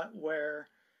plot where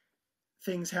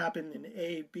things happen in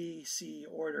A, B, C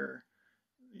order,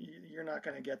 you're not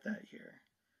going to get that here.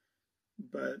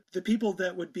 But the people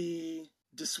that would be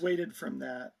dissuaded from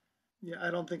that, yeah, I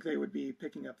don't think they would be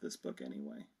picking up this book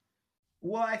anyway.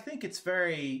 Well, I think it's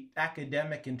very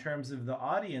academic in terms of the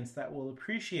audience that will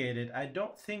appreciate it. I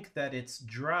don't think that it's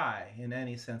dry in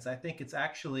any sense. I think it's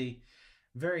actually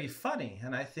very funny.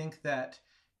 And I think that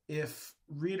if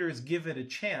readers give it a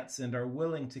chance and are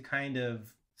willing to kind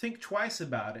of think twice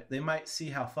about it, they might see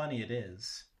how funny it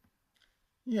is.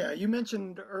 Yeah, you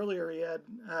mentioned earlier, Ed,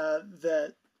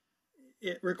 that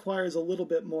it requires a little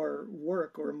bit more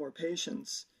work or more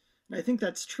patience. And I think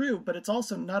that's true, but it's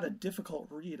also not a difficult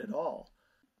read at all.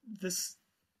 This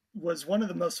was one of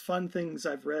the most fun things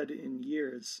I've read in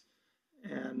years.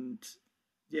 And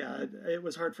yeah, it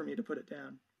was hard for me to put it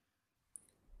down.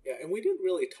 Yeah, and we didn't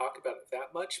really talk about it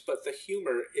that much, but the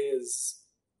humor is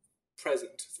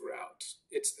present throughout.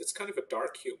 It's kind of a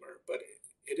dark humor, but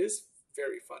it is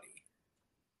very funny.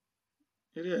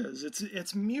 It is.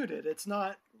 It's muted. It's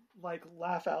not like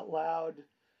laugh out loud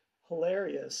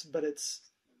hilarious, but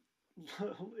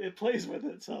it plays with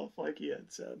itself, like he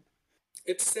had said.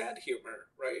 It's sad humor,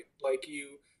 right? Like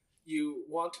you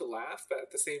want to laugh, but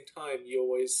at the same time, you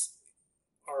always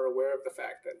are aware of the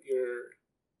fact that you're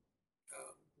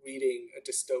reading a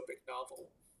dystopic novel,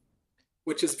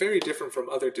 which is very different from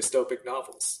other dystopic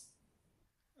novels.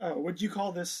 Would you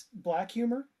call this black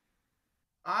humor?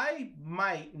 I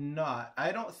might not.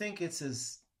 I don't think it's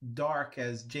as dark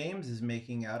as James is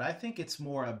making out. I think it's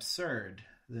more absurd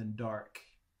than dark.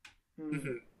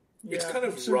 Mm-hmm. Yeah, it's kind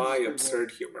of wry, absurd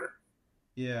humor.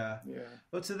 Yeah.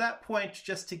 Well, to that point,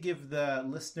 just to give the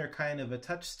listener kind of a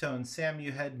touchstone, Sam,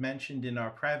 you had mentioned in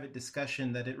our private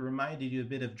discussion that it reminded you a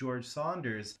bit of George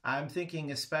Saunders. I'm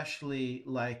thinking especially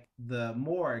like the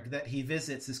morgue that he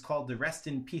visits is called the Rest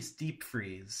in Peace Deep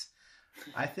Freeze.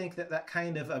 I think that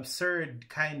kind of absurd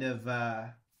kind of,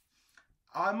 I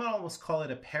might almost call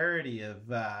it a parody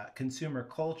of consumer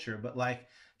culture, but like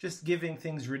just giving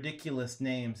things ridiculous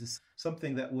names is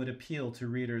something that would appeal to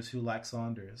readers who like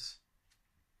Saunders.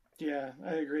 Yeah,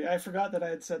 I agree. I forgot that I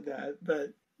had said that,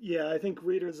 but yeah, I think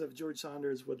readers of George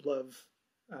Saunders would love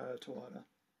Tawada.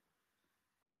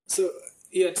 So,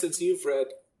 Ian, since you've read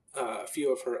a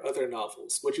few of her other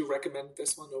novels, would you recommend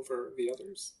this one over the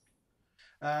others?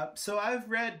 So I've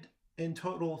read in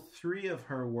total 3 of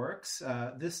her works.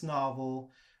 This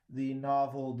novel,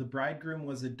 the Bridegroom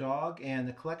Was a Dog, and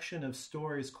the collection of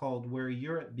stories called Where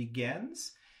Europe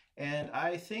Begins. And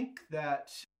I think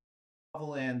that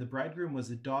novel and The Bridegroom Was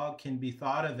a Dog can be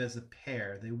thought of as a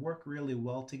pair. They work really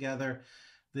well together.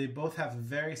 They both have a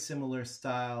very similar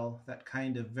style, that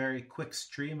kind of very quick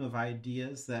stream of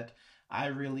ideas that I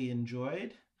really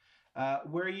enjoyed.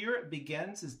 Where Europe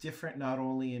Begins is different not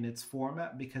only in its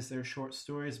format because they're short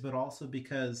stories, but also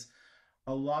because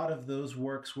a lot of those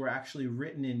works were actually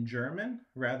written in German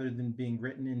rather than being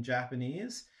written in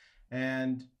Japanese.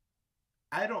 And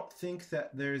I don't think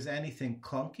that there's anything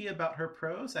clunky about her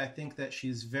prose. I think that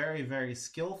she's very, very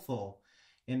skillful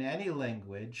in any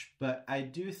language, but I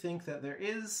do think that there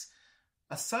is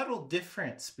a subtle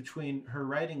difference between her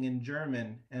writing in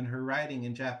German and her writing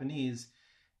in Japanese,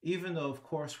 even though, of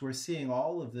course, we're seeing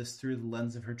all of this through the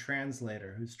lens of her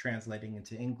translator, who's translating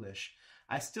into English.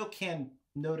 I still can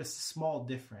notice a small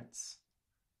difference.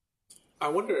 I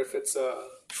wonder if it's a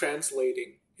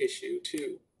translating issue,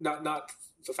 too. Not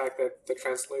the fact that the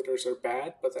translators are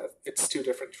bad, but that it's 2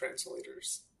 different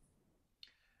translators.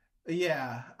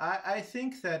 Yeah, I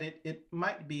think that it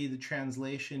might be the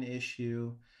translation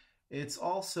issue. It's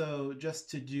also just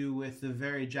to do with the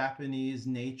very Japanese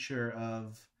nature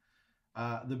of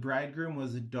The Bridegroom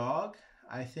Was a Dog.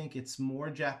 I think it's more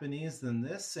Japanese than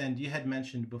this. And you had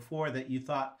mentioned before that you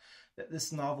thought that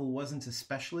this novel wasn't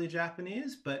especially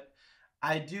Japanese, but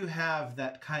I do have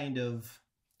that kind of,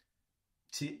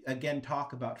 to again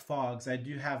talk about fogs, I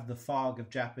do have the fog of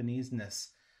Japaneseness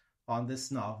on this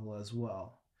novel as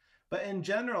well. But in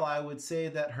general, I would say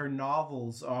that her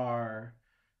novels are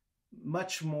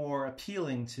much more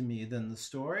appealing to me than the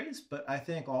stories, but I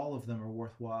think all of them are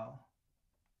worthwhile.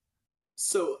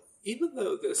 So even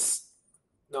though this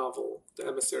novel, The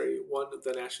Emissary, won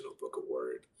the National Book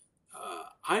Award,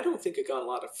 I don't think it got a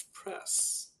lot of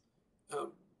press.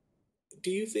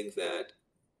 Do you think that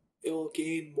it will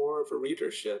gain more of a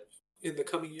readership in the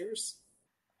coming years?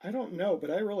 I don't know,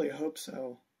 but I really hope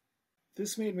so.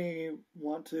 This made me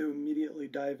want to immediately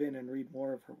dive in and read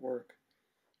more of her work.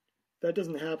 That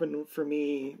doesn't happen for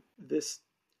me this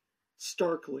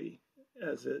starkly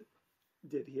as it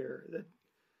did here.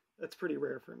 That's pretty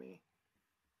rare for me.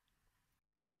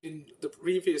 In the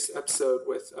previous episode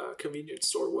with Convenience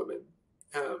Store Women,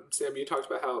 Sam, you talked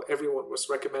about how everyone was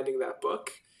recommending that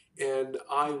book, and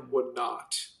I would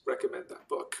not recommend that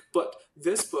book. But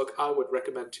this book I would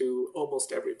recommend to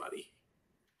almost everybody.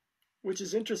 Which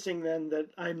is interesting then that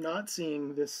I'm not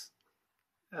seeing this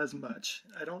as much.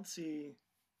 I don't see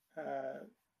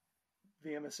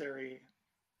The Emissary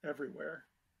everywhere,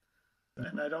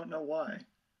 and I don't know why.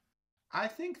 I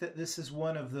think that this is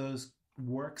one of those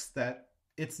works that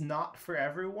it's not for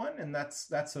everyone, and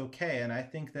that's okay. And I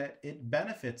think that it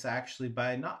benefits actually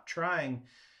by not trying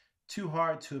too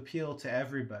hard to appeal to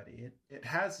everybody. It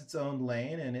has its own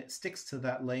lane, and it sticks to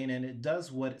that lane, and it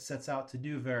does what it sets out to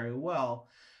do very well.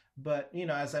 But, you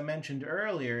know, as I mentioned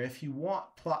earlier, if you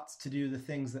want plots to do the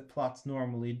things that plots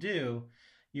normally do,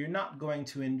 you're not going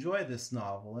to enjoy this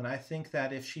novel. And I think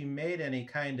that if she made any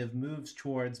kind of moves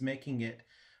towards making it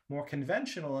more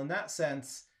conventional in that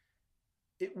sense,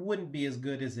 it wouldn't be as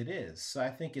good as it is. So I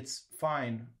think it's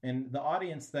fine. And the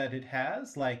audience that it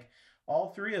has, like all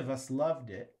three of us loved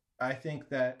it. I think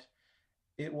that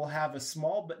it will have a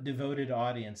small but devoted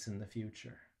audience in the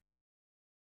future.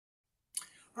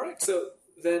 All right, so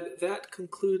then that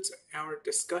concludes our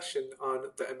discussion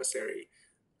on The Emissary.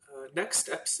 Next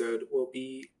episode will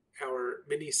be our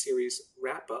mini-series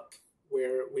wrap-up,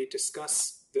 where we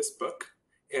discuss this book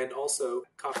and also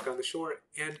Kafka on the Shore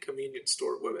and Convenience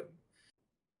Store Women.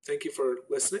 Thank you for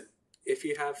listening. If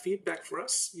you have feedback for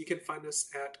us, you can find us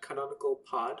at Canonical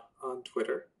Pod on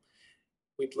Twitter.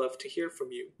 We'd love to hear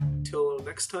from you. Till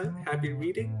next time, happy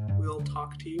reading. We'll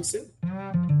talk to you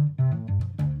soon.